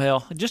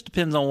 Well, it just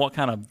depends on what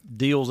kind of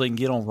deals they can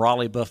get on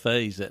Raleigh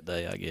buffets that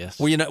day, I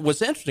guess. Well,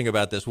 what's interesting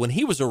about this, when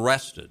he was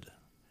arrested,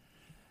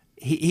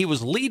 he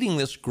was leading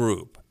this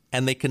group,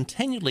 and they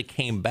continually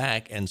came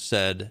back and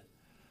said,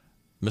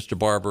 Mr.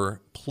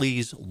 Barber,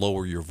 please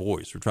lower your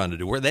voice. We're trying to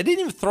do work. They didn't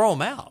even throw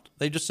him out.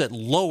 They just said,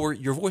 lower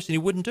your voice, and he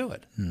wouldn't do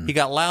it. He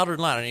got louder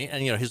and louder,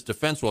 and his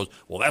defense was,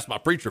 well, that's my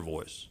preacher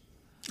voice.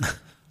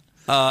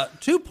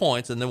 2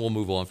 points, and then we'll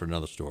move on for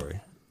another story.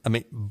 I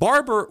mean,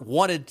 Barber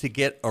wanted to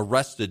get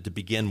arrested to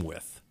begin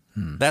with.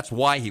 That's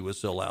why he was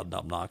so loud and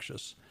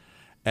obnoxious.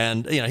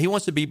 And, he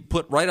wants to be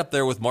put right up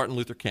there with Martin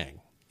Luther King.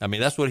 I mean,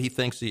 that's what he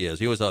thinks he is.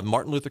 He was a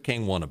Martin Luther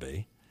King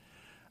wannabe.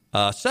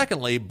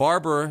 Secondly,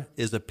 Barber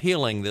is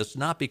appealing this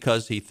not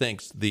because he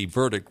thinks the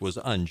verdict was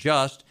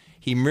unjust.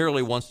 He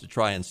merely wants to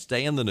try and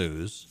stay in the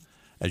news.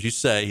 As you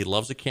say, he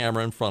loves a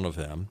camera in front of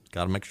him.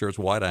 Got to make sure it's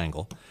wide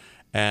angle.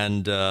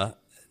 And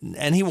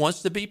he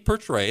wants to be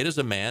portrayed as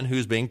a man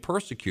who's being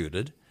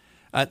persecuted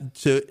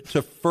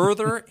to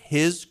further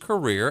his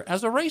career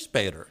as a race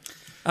baiter.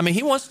 I mean,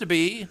 he wants to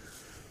be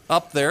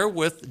up there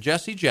with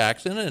Jesse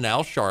Jackson and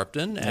Al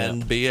Sharpton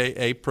and be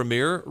a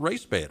premier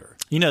race baiter.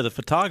 The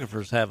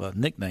photographers have a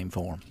nickname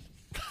for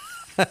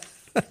him.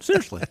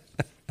 Seriously.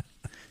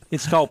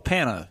 It's called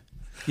Pano.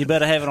 You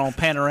better have it on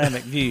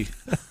panoramic view.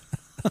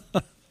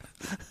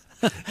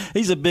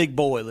 He's a big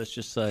boy, let's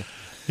just say.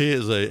 He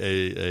is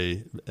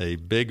a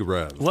big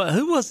rev. Well,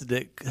 who was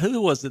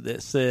it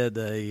that said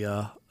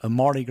a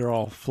Mardi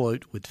Gras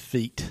float with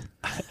feet?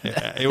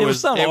 It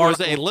was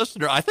a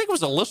listener. I think it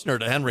was a listener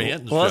to Henry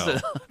Hinton's show. Was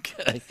it?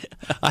 Okay.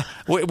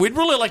 We'd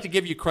really like to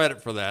give you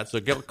credit for that, so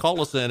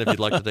call us in if you'd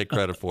like to take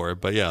credit for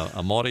it. But yeah,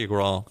 a Mardi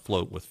Gras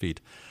float with feet.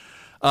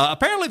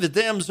 Apparently the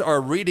Dems are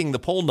reading the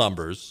poll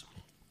numbers.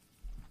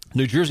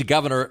 New Jersey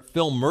Governor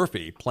Phil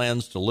Murphy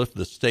plans to lift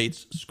the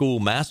state's school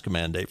mask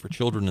mandate for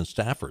children and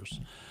staffers.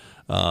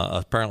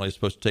 Apparently it's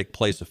supposed to take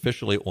place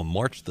officially on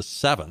March the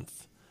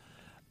 7th.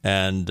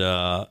 And,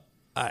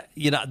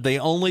 the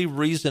only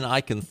reason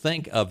I can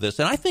think of this,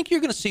 and I think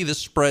you're going to see this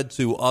spread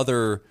to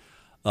other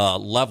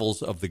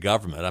levels of the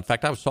government. In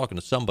fact, I was talking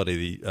to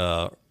somebody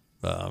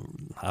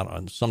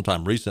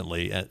sometime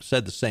recently and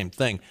said the same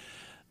thing.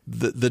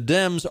 The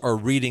Dems are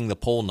reading the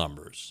poll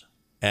numbers.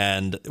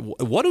 And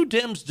what do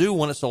Dems do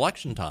when it's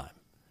election time?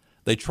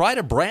 They try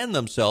to brand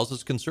themselves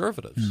as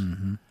conservatives.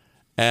 Mm-hmm.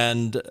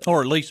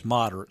 Or at least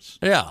moderates.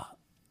 Yeah.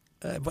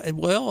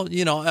 Well,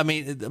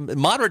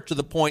 moderate to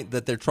the point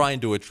that they're trying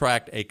to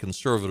attract a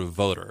conservative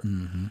voter.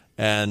 Mm-hmm.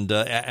 And,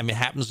 it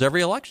happens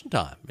every election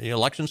time. The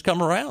elections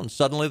come around.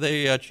 Suddenly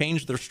they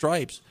change their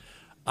stripes.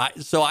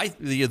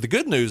 The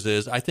good news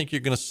is I think you're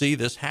going to see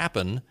this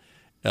happen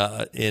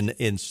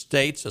in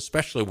states,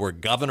 especially where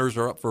governors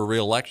are up for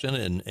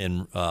re-election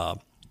in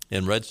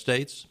red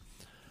states.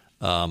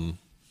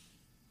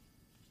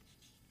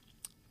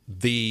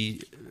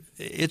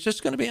 It's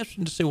just going to be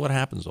interesting to see what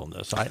happens on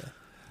this.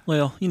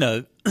 Like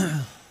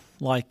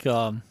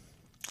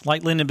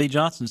Lyndon B.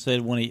 Johnson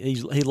said when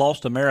he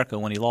lost America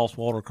when he lost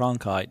Walter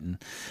Cronkite, and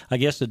I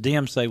guess the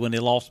Dems say when they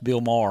lost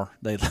Bill Maher,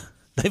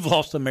 they've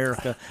lost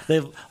America.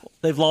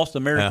 They've lost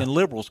American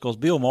liberals because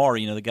Bill Maher,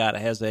 the guy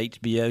that has the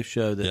HBO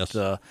show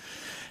that.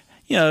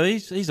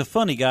 Yes. He's a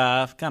funny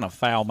guy, kind of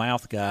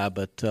foul-mouthed guy,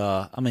 but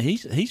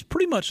he's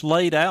pretty much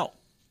laid out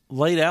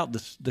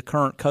the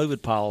current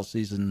COVID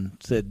policies and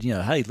said,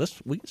 hey,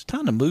 it's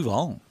time to move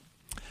on.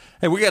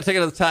 Hey, we got to take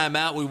another time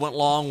out. We went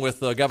along with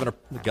Governor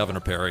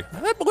Perry.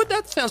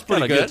 That sounds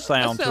pretty good.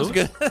 Sound that sounds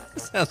good.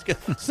 Sounds good,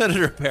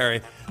 Senator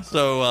Perry.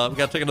 So we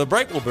got to take another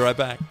break. We'll be right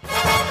back.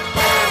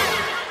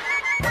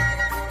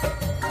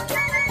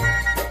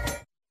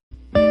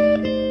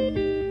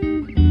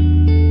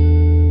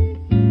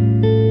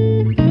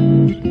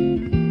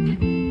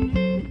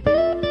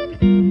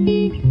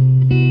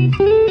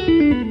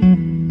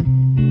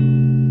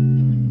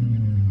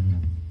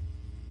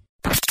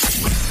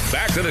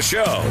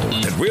 Show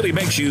that really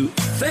makes you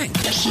think.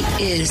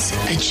 He is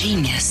a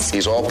genius.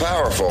 He's all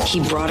powerful.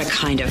 He brought a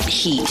kind of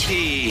heat.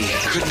 He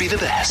could be the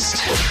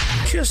best.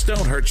 Just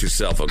don't hurt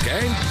yourself,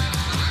 okay?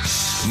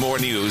 More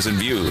news and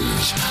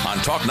views on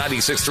Talk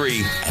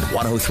 96.3 and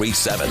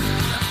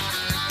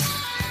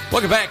 103.7.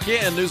 Welcome back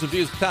in. News and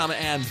views with Tom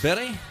and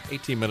Benny.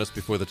 18 minutes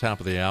before the top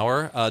of the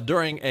hour.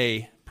 During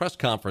a press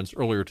conference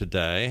earlier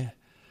today,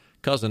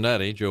 Cousin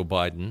Eddie, Joe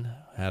Biden,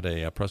 had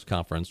a press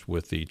conference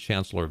with the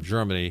Chancellor of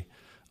Germany,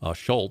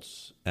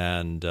 Scholz,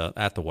 and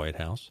at the White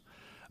House.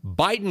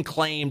 Biden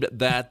claimed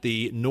that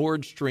the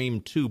Nord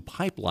Stream 2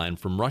 pipeline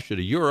from Russia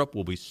to Europe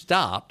will be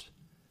stopped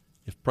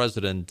if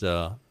President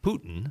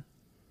Putin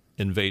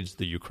invades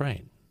the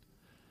Ukraine.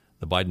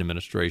 The Biden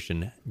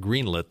administration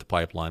greenlit the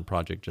pipeline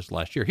project just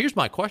last year. Here's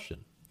my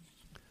question.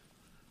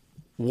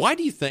 Why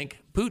do you think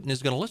Putin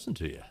is going to listen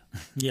to you?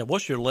 Yeah,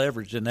 what's your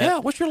leverage in that? Yeah,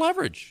 what's your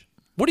leverage?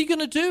 What are you going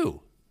to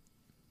do?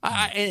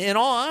 In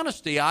all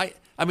honesty, I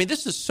mean,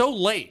 this is so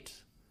late.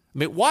 I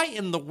mean, why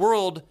in the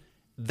world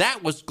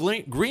that was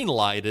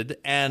green-lighted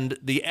and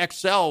the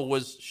XL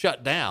was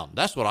shut down?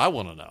 That's what I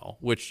want to know,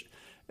 which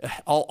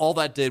all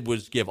that did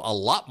was give a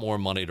lot more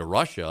money to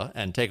Russia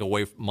and take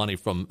away money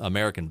from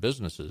American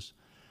businesses.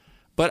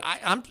 But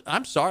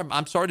I'm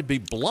sorry to be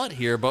blunt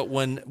here, but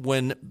when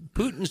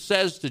Putin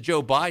says to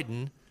Joe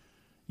Biden,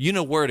 you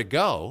know where to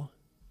go,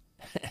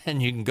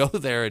 and you can go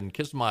there and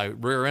kiss my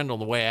rear end on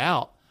the way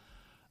out,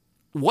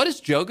 what is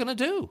Joe going to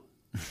do?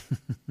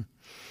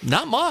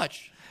 Not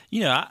much.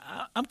 You know,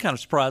 I'm kind of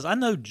surprised. I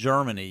know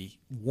Germany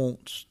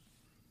wants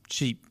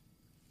cheap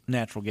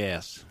natural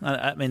gas.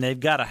 I mean, they've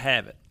got to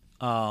have it,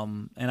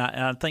 and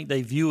I think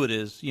they view it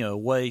as, you know, a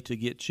way to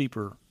get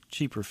cheaper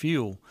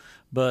fuel.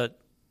 But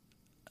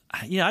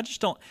I just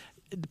don't.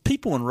 The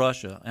people in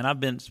Russia, and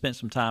I've spent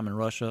some time in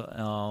Russia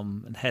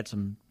and had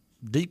some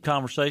deep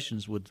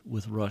conversations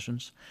with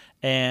Russians,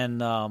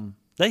 and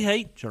they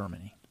hate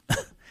Germany.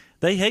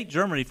 They hate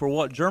Germany for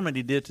what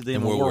Germany did to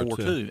them in World War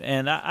II.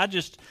 And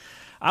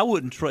I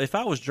wouldn't if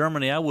I was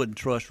Germany, I wouldn't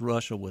trust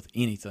Russia with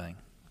anything.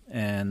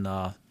 And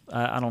I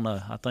don't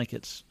know. I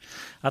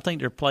think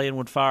they're playing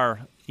with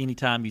fire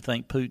anytime you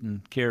think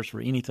Putin cares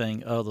for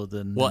anything other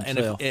than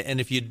himself.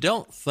 And if you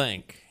don't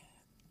think,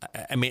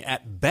 I mean,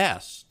 at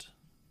best,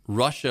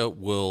 Russia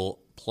will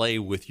play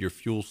with your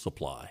fuel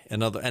supply.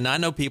 And I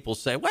know people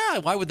say,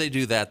 well, why would they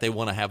do that? They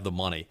want to have the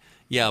money.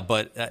 Yeah,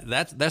 but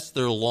that's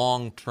their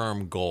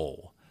long-term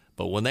goal.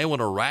 But when they want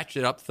to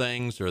ratchet up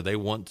things, or they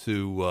want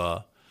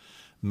to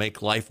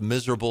make life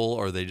miserable,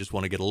 or they just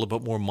want to get a little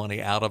bit more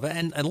money out of it,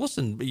 and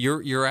listen,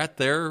 you're at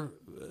their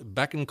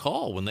beck and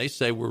call when they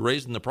say we're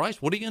raising the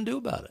price. What are you going to do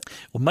about it?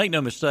 Well, make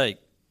no mistake,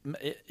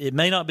 it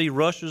may not be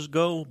Russia's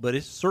goal, but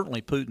it's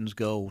certainly Putin's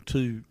goal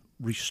to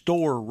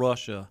restore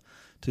Russia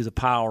to the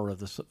power of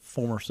the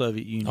former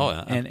Soviet Union. Oh,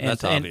 yeah,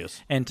 that's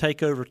obvious. And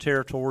take over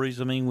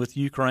territories. I mean, with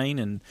Ukraine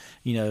and,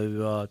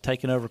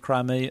 taking over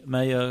Crimea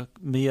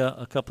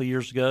a couple of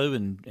years ago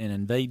and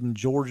invading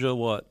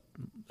Georgia,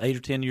 8 or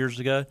 10 years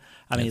ago.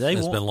 I mean,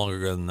 it's been longer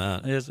ago than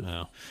that.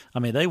 Yeah. I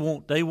mean, they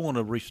want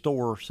to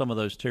restore some of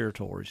those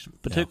territories,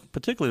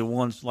 particularly the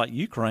ones like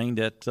Ukraine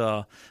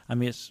that,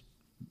 it's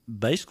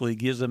basically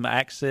gives them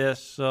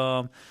access,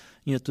 through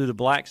the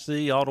Black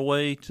Sea all the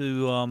way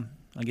to,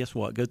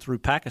 go through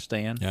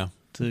Pakistan. Yeah.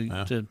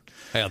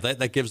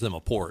 That gives them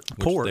a port,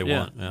 which they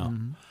want. Yeah.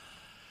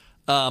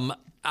 Mm-hmm.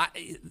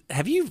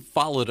 Have you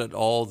followed at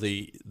all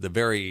the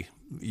very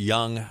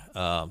young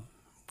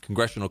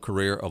congressional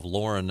career of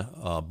Lauren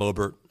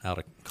Boebert out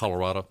of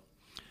Colorado?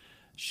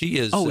 She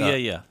is.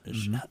 Yeah.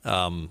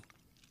 Mm-hmm.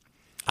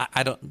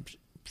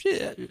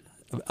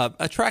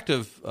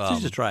 Attractive.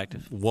 She's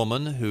attractive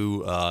woman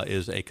who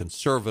is a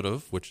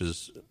conservative, which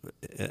is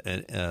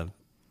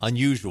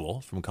unusual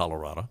from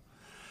Colorado.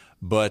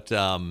 But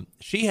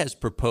she has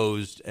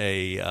proposed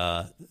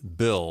a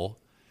bill,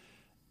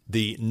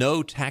 the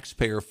No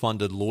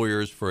Taxpayer-Funded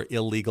Lawyers for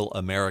Illegal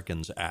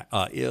Aliens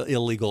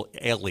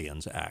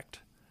Act.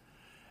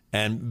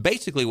 And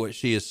basically what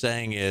she is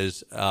saying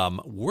is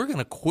we're going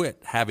to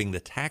quit having the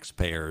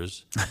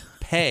taxpayers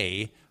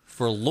pay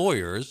for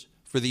lawyers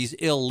for these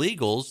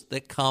illegals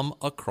that come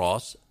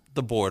across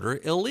the border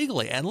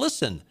illegally. And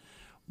listen,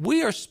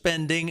 we are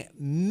spending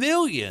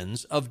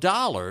millions of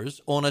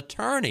dollars on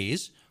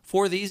attorneys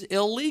for these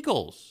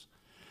illegals.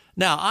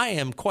 Now, I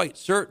am quite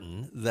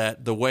certain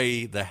that the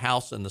way the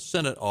House and the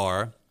Senate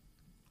are,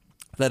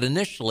 that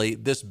initially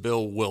this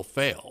bill will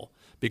fail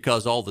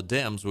because all the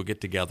Dems will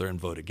get together and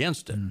vote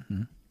against it.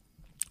 Mm-hmm.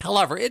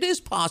 However, it is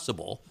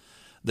possible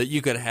that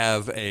you could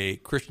have a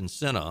Christian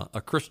Cinema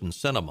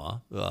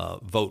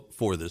vote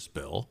for this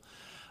bill.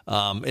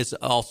 It's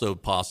also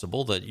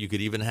possible that you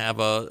could even have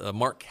a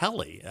Mark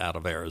Kelly out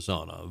of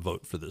Arizona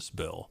vote for this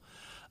bill.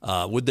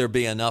 Would there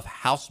be enough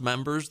House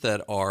members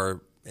that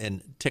are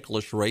in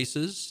ticklish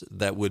races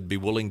that would be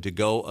willing to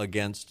go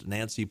against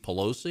Nancy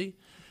Pelosi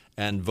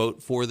and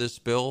vote for this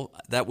bill?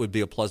 That would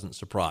be a pleasant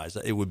surprise.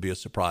 It would be a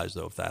surprise,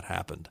 though, if that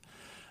happened.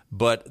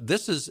 But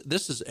this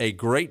is a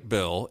great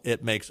bill.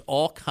 It makes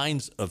all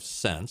kinds of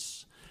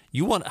sense.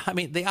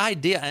 The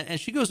idea, and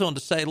she goes on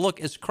to say, look,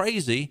 it's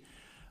crazy.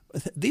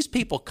 These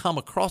people come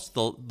across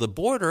the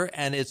border,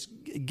 and it's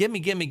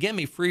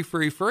gimme, free,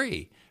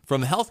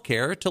 from health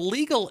care to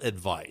legal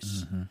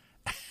advice. Mm-hmm.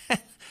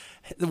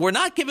 We're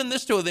not giving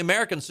this to the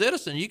American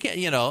citizen. You can't,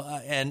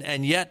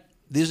 and yet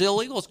these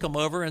illegals come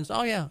over and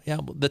say,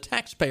 the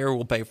taxpayer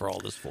will pay for all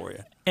this for you.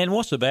 And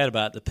what's so bad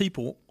about it? The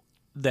people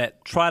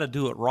that try to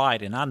do it right,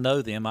 and I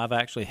know them, I've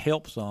actually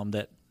helped some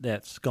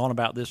that's gone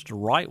about this the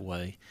right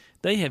way.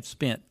 They have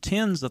spent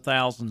tens of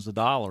thousands of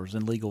dollars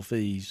in legal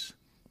fees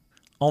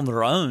on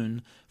their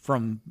own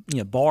from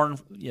borrowing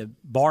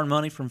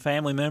money from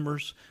family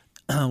members,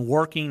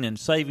 working and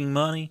saving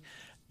money,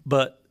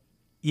 but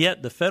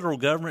yet the federal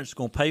government is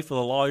going to pay for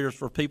the lawyers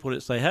for people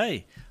that say,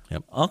 "Hey,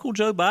 Uncle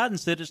Joe Biden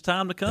said it's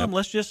time to come.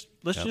 Let's just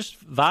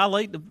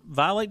violate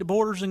the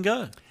borders and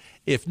go."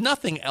 If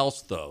nothing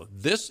else, though,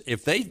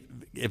 if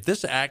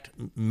this act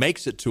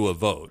makes it to a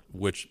vote,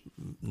 which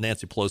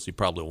Nancy Pelosi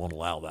probably won't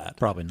allow that,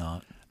 probably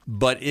not.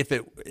 But if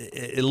it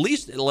at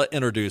least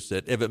introduce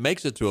it, if it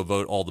makes it to a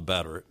vote, all the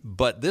better.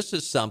 But this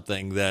is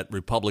something that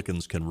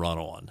Republicans can run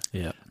on.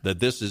 Yeah, that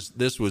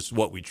this was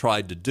what we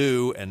tried to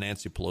do, and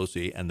Nancy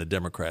Pelosi and the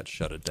Democrats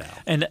shut it down.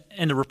 And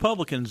the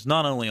Republicans,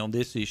 not only on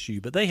this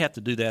issue, but they have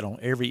to do that on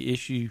every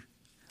issue.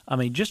 I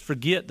mean, just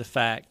forget the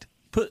fact.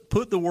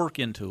 Put the work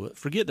into it.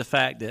 Forget the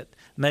fact that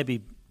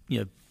maybe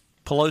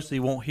Pelosi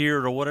won't hear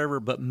it or whatever,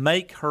 but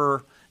make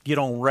her get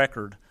on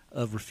record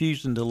of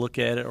refusing to look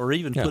at it, or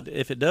even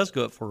if it does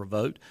go up for a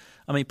vote.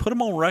 I mean, put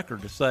them on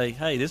record to say,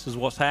 "Hey, this is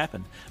what's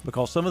happened,"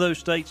 because some of those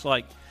states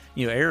like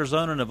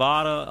Arizona,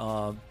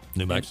 Nevada,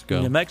 New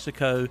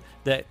Mexico,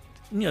 that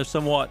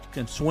somewhat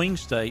can swing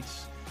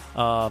states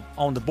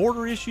on the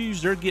border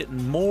issues. They're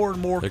getting more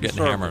and more. They're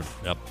getting hammered.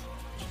 Yep,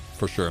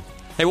 for sure.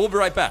 Hey, we'll be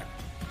right back.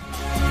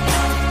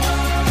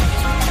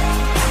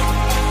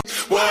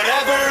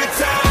 Whatever it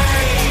takes,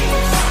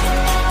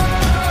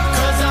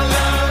 'cause I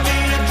love the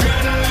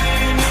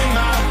adrenaline in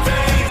my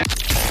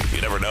veins.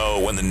 You never know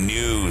when the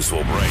news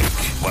will break,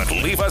 but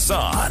leave us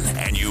on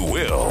and you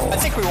will. I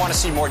think we want to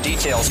see more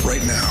details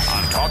right now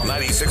on Talk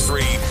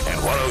 96.3 and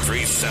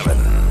 103.7.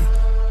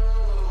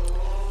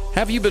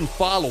 Have you been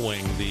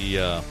following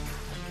the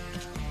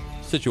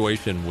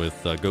situation with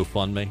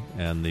GoFundMe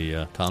and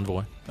the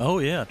convoy? Oh,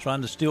 yeah,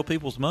 trying to steal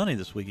people's money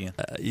this weekend.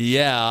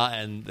 Yeah,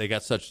 and they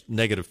got such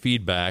negative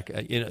feedback.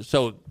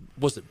 So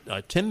was it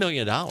 $10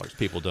 million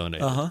people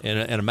donated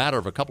in a matter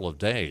of a couple of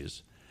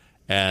days?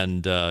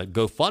 And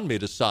GoFundMe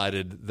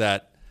decided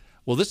that,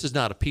 well, this is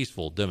not a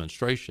peaceful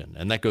demonstration,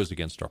 and that goes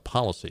against our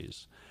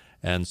policies.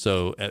 And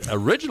so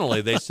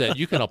originally they said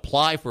you can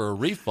apply for a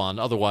refund,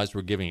 otherwise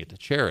we're giving it to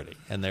charity.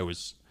 And there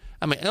was,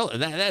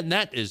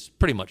 that is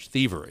pretty much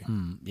thievery.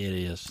 It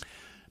is.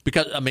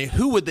 Because,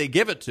 who would they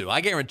give it to? I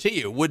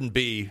guarantee you it wouldn't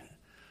be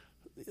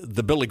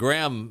the Billy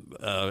Graham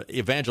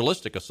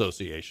Evangelistic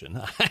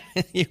Association.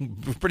 You can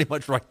pretty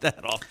much write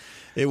that off.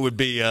 It would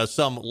be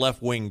some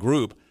left-wing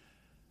group.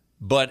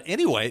 But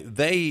anyway,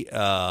 they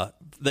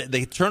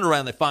turned around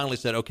and they finally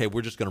said, okay,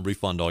 we're just going to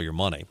refund all your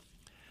money.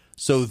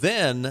 So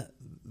then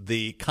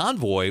the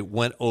convoy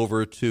went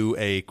over to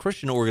a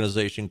Christian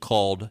organization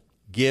called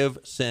Give,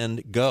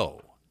 Send,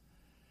 Go.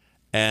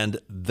 And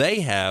they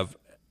have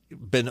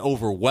been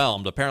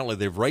overwhelmed. Apparently,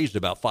 they've raised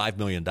about $5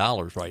 million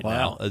right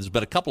now. There's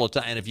been a couple of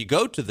times. And if you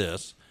go to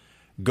this,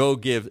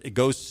 Give,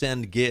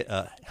 Send,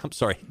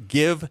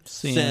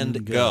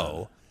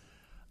 Go.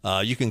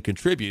 You can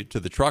contribute to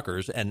the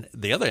truckers. And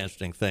the other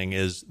interesting thing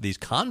is these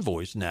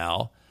convoys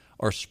now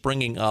are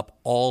springing up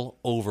all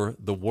over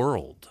the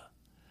world.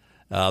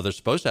 They're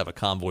supposed to have a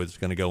convoy that's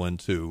going to go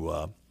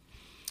into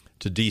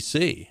to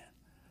D.C.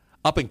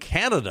 Up in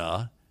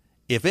Canada,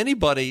 if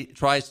anybody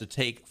tries to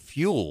take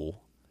fuel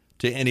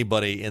to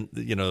anybody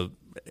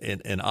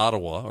in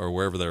Ottawa or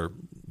wherever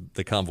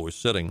the convoy is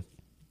sitting,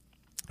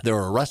 they're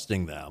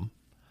arresting them.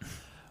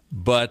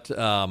 But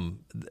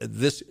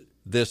this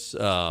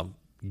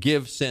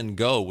Give, Send,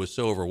 Go was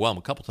so overwhelmed.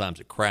 A couple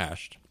times it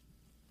crashed.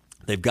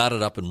 They've got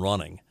it up and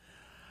running.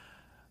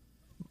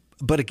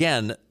 But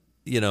again,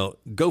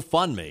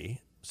 GoFundMe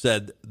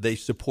said they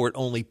support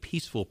only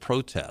peaceful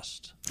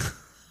protest.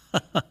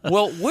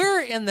 Well,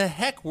 where in the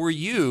heck were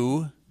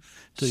you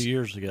 2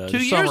 years ago? 2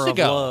 years Summer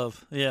ago.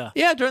 Of Love.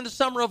 Yeah, during the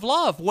Summer of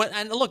Love.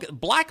 And look,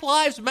 Black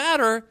Lives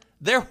Matter,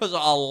 there was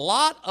a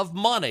lot of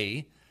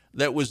money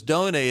that was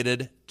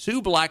donated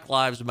to Black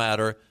Lives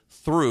Matter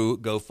through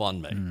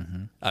GoFundMe.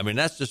 Mm-hmm.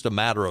 That's just a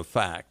matter of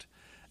fact.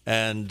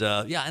 And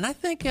and I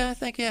think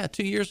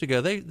 2 years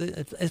ago, they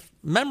if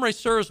memory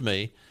serves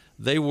me,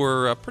 they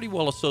were pretty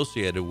well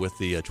associated with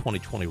the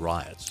 2020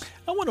 riots.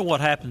 I wonder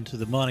what happened to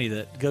the money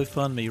that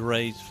GoFundMe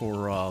raised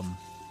for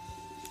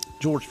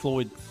George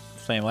Floyd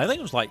family. I think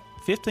it was like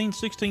 15,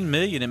 16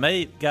 million. It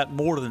may have got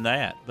more than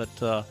that, but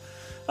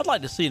I'd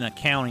like to see an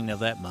accounting of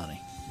that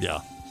money.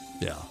 Yeah.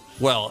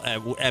 Well,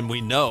 and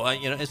we know,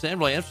 it's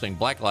really interesting.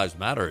 Black Lives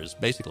Matter is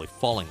basically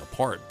falling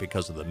apart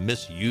because of the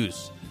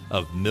misuse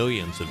of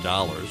millions of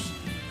dollars.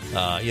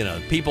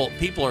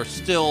 People are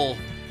still.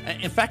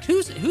 In fact,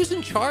 who's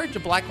in charge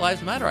of Black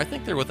Lives Matter? I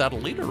think they're without a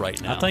leader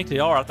right now. I think they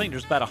are. I think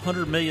there's about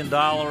 $100 million,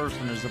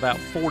 and there's about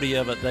 40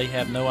 of it. They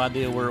have no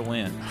idea where it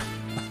went.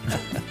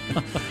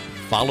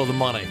 Follow the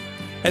money.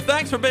 Hey,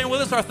 thanks for being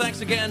with us. Our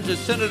thanks again to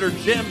Senator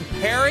Jim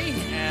Perry,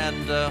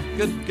 and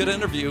good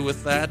interview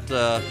with that.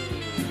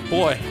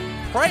 Boy,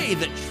 pray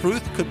that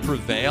truth could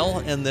prevail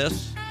in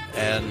this,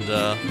 and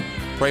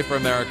pray for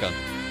America.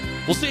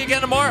 We'll see you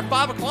again tomorrow at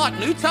 5 o'clock.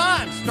 New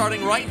time,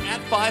 starting right at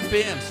 5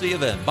 p.m. See you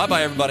then.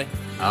 Bye-bye, everybody.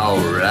 All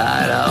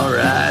right.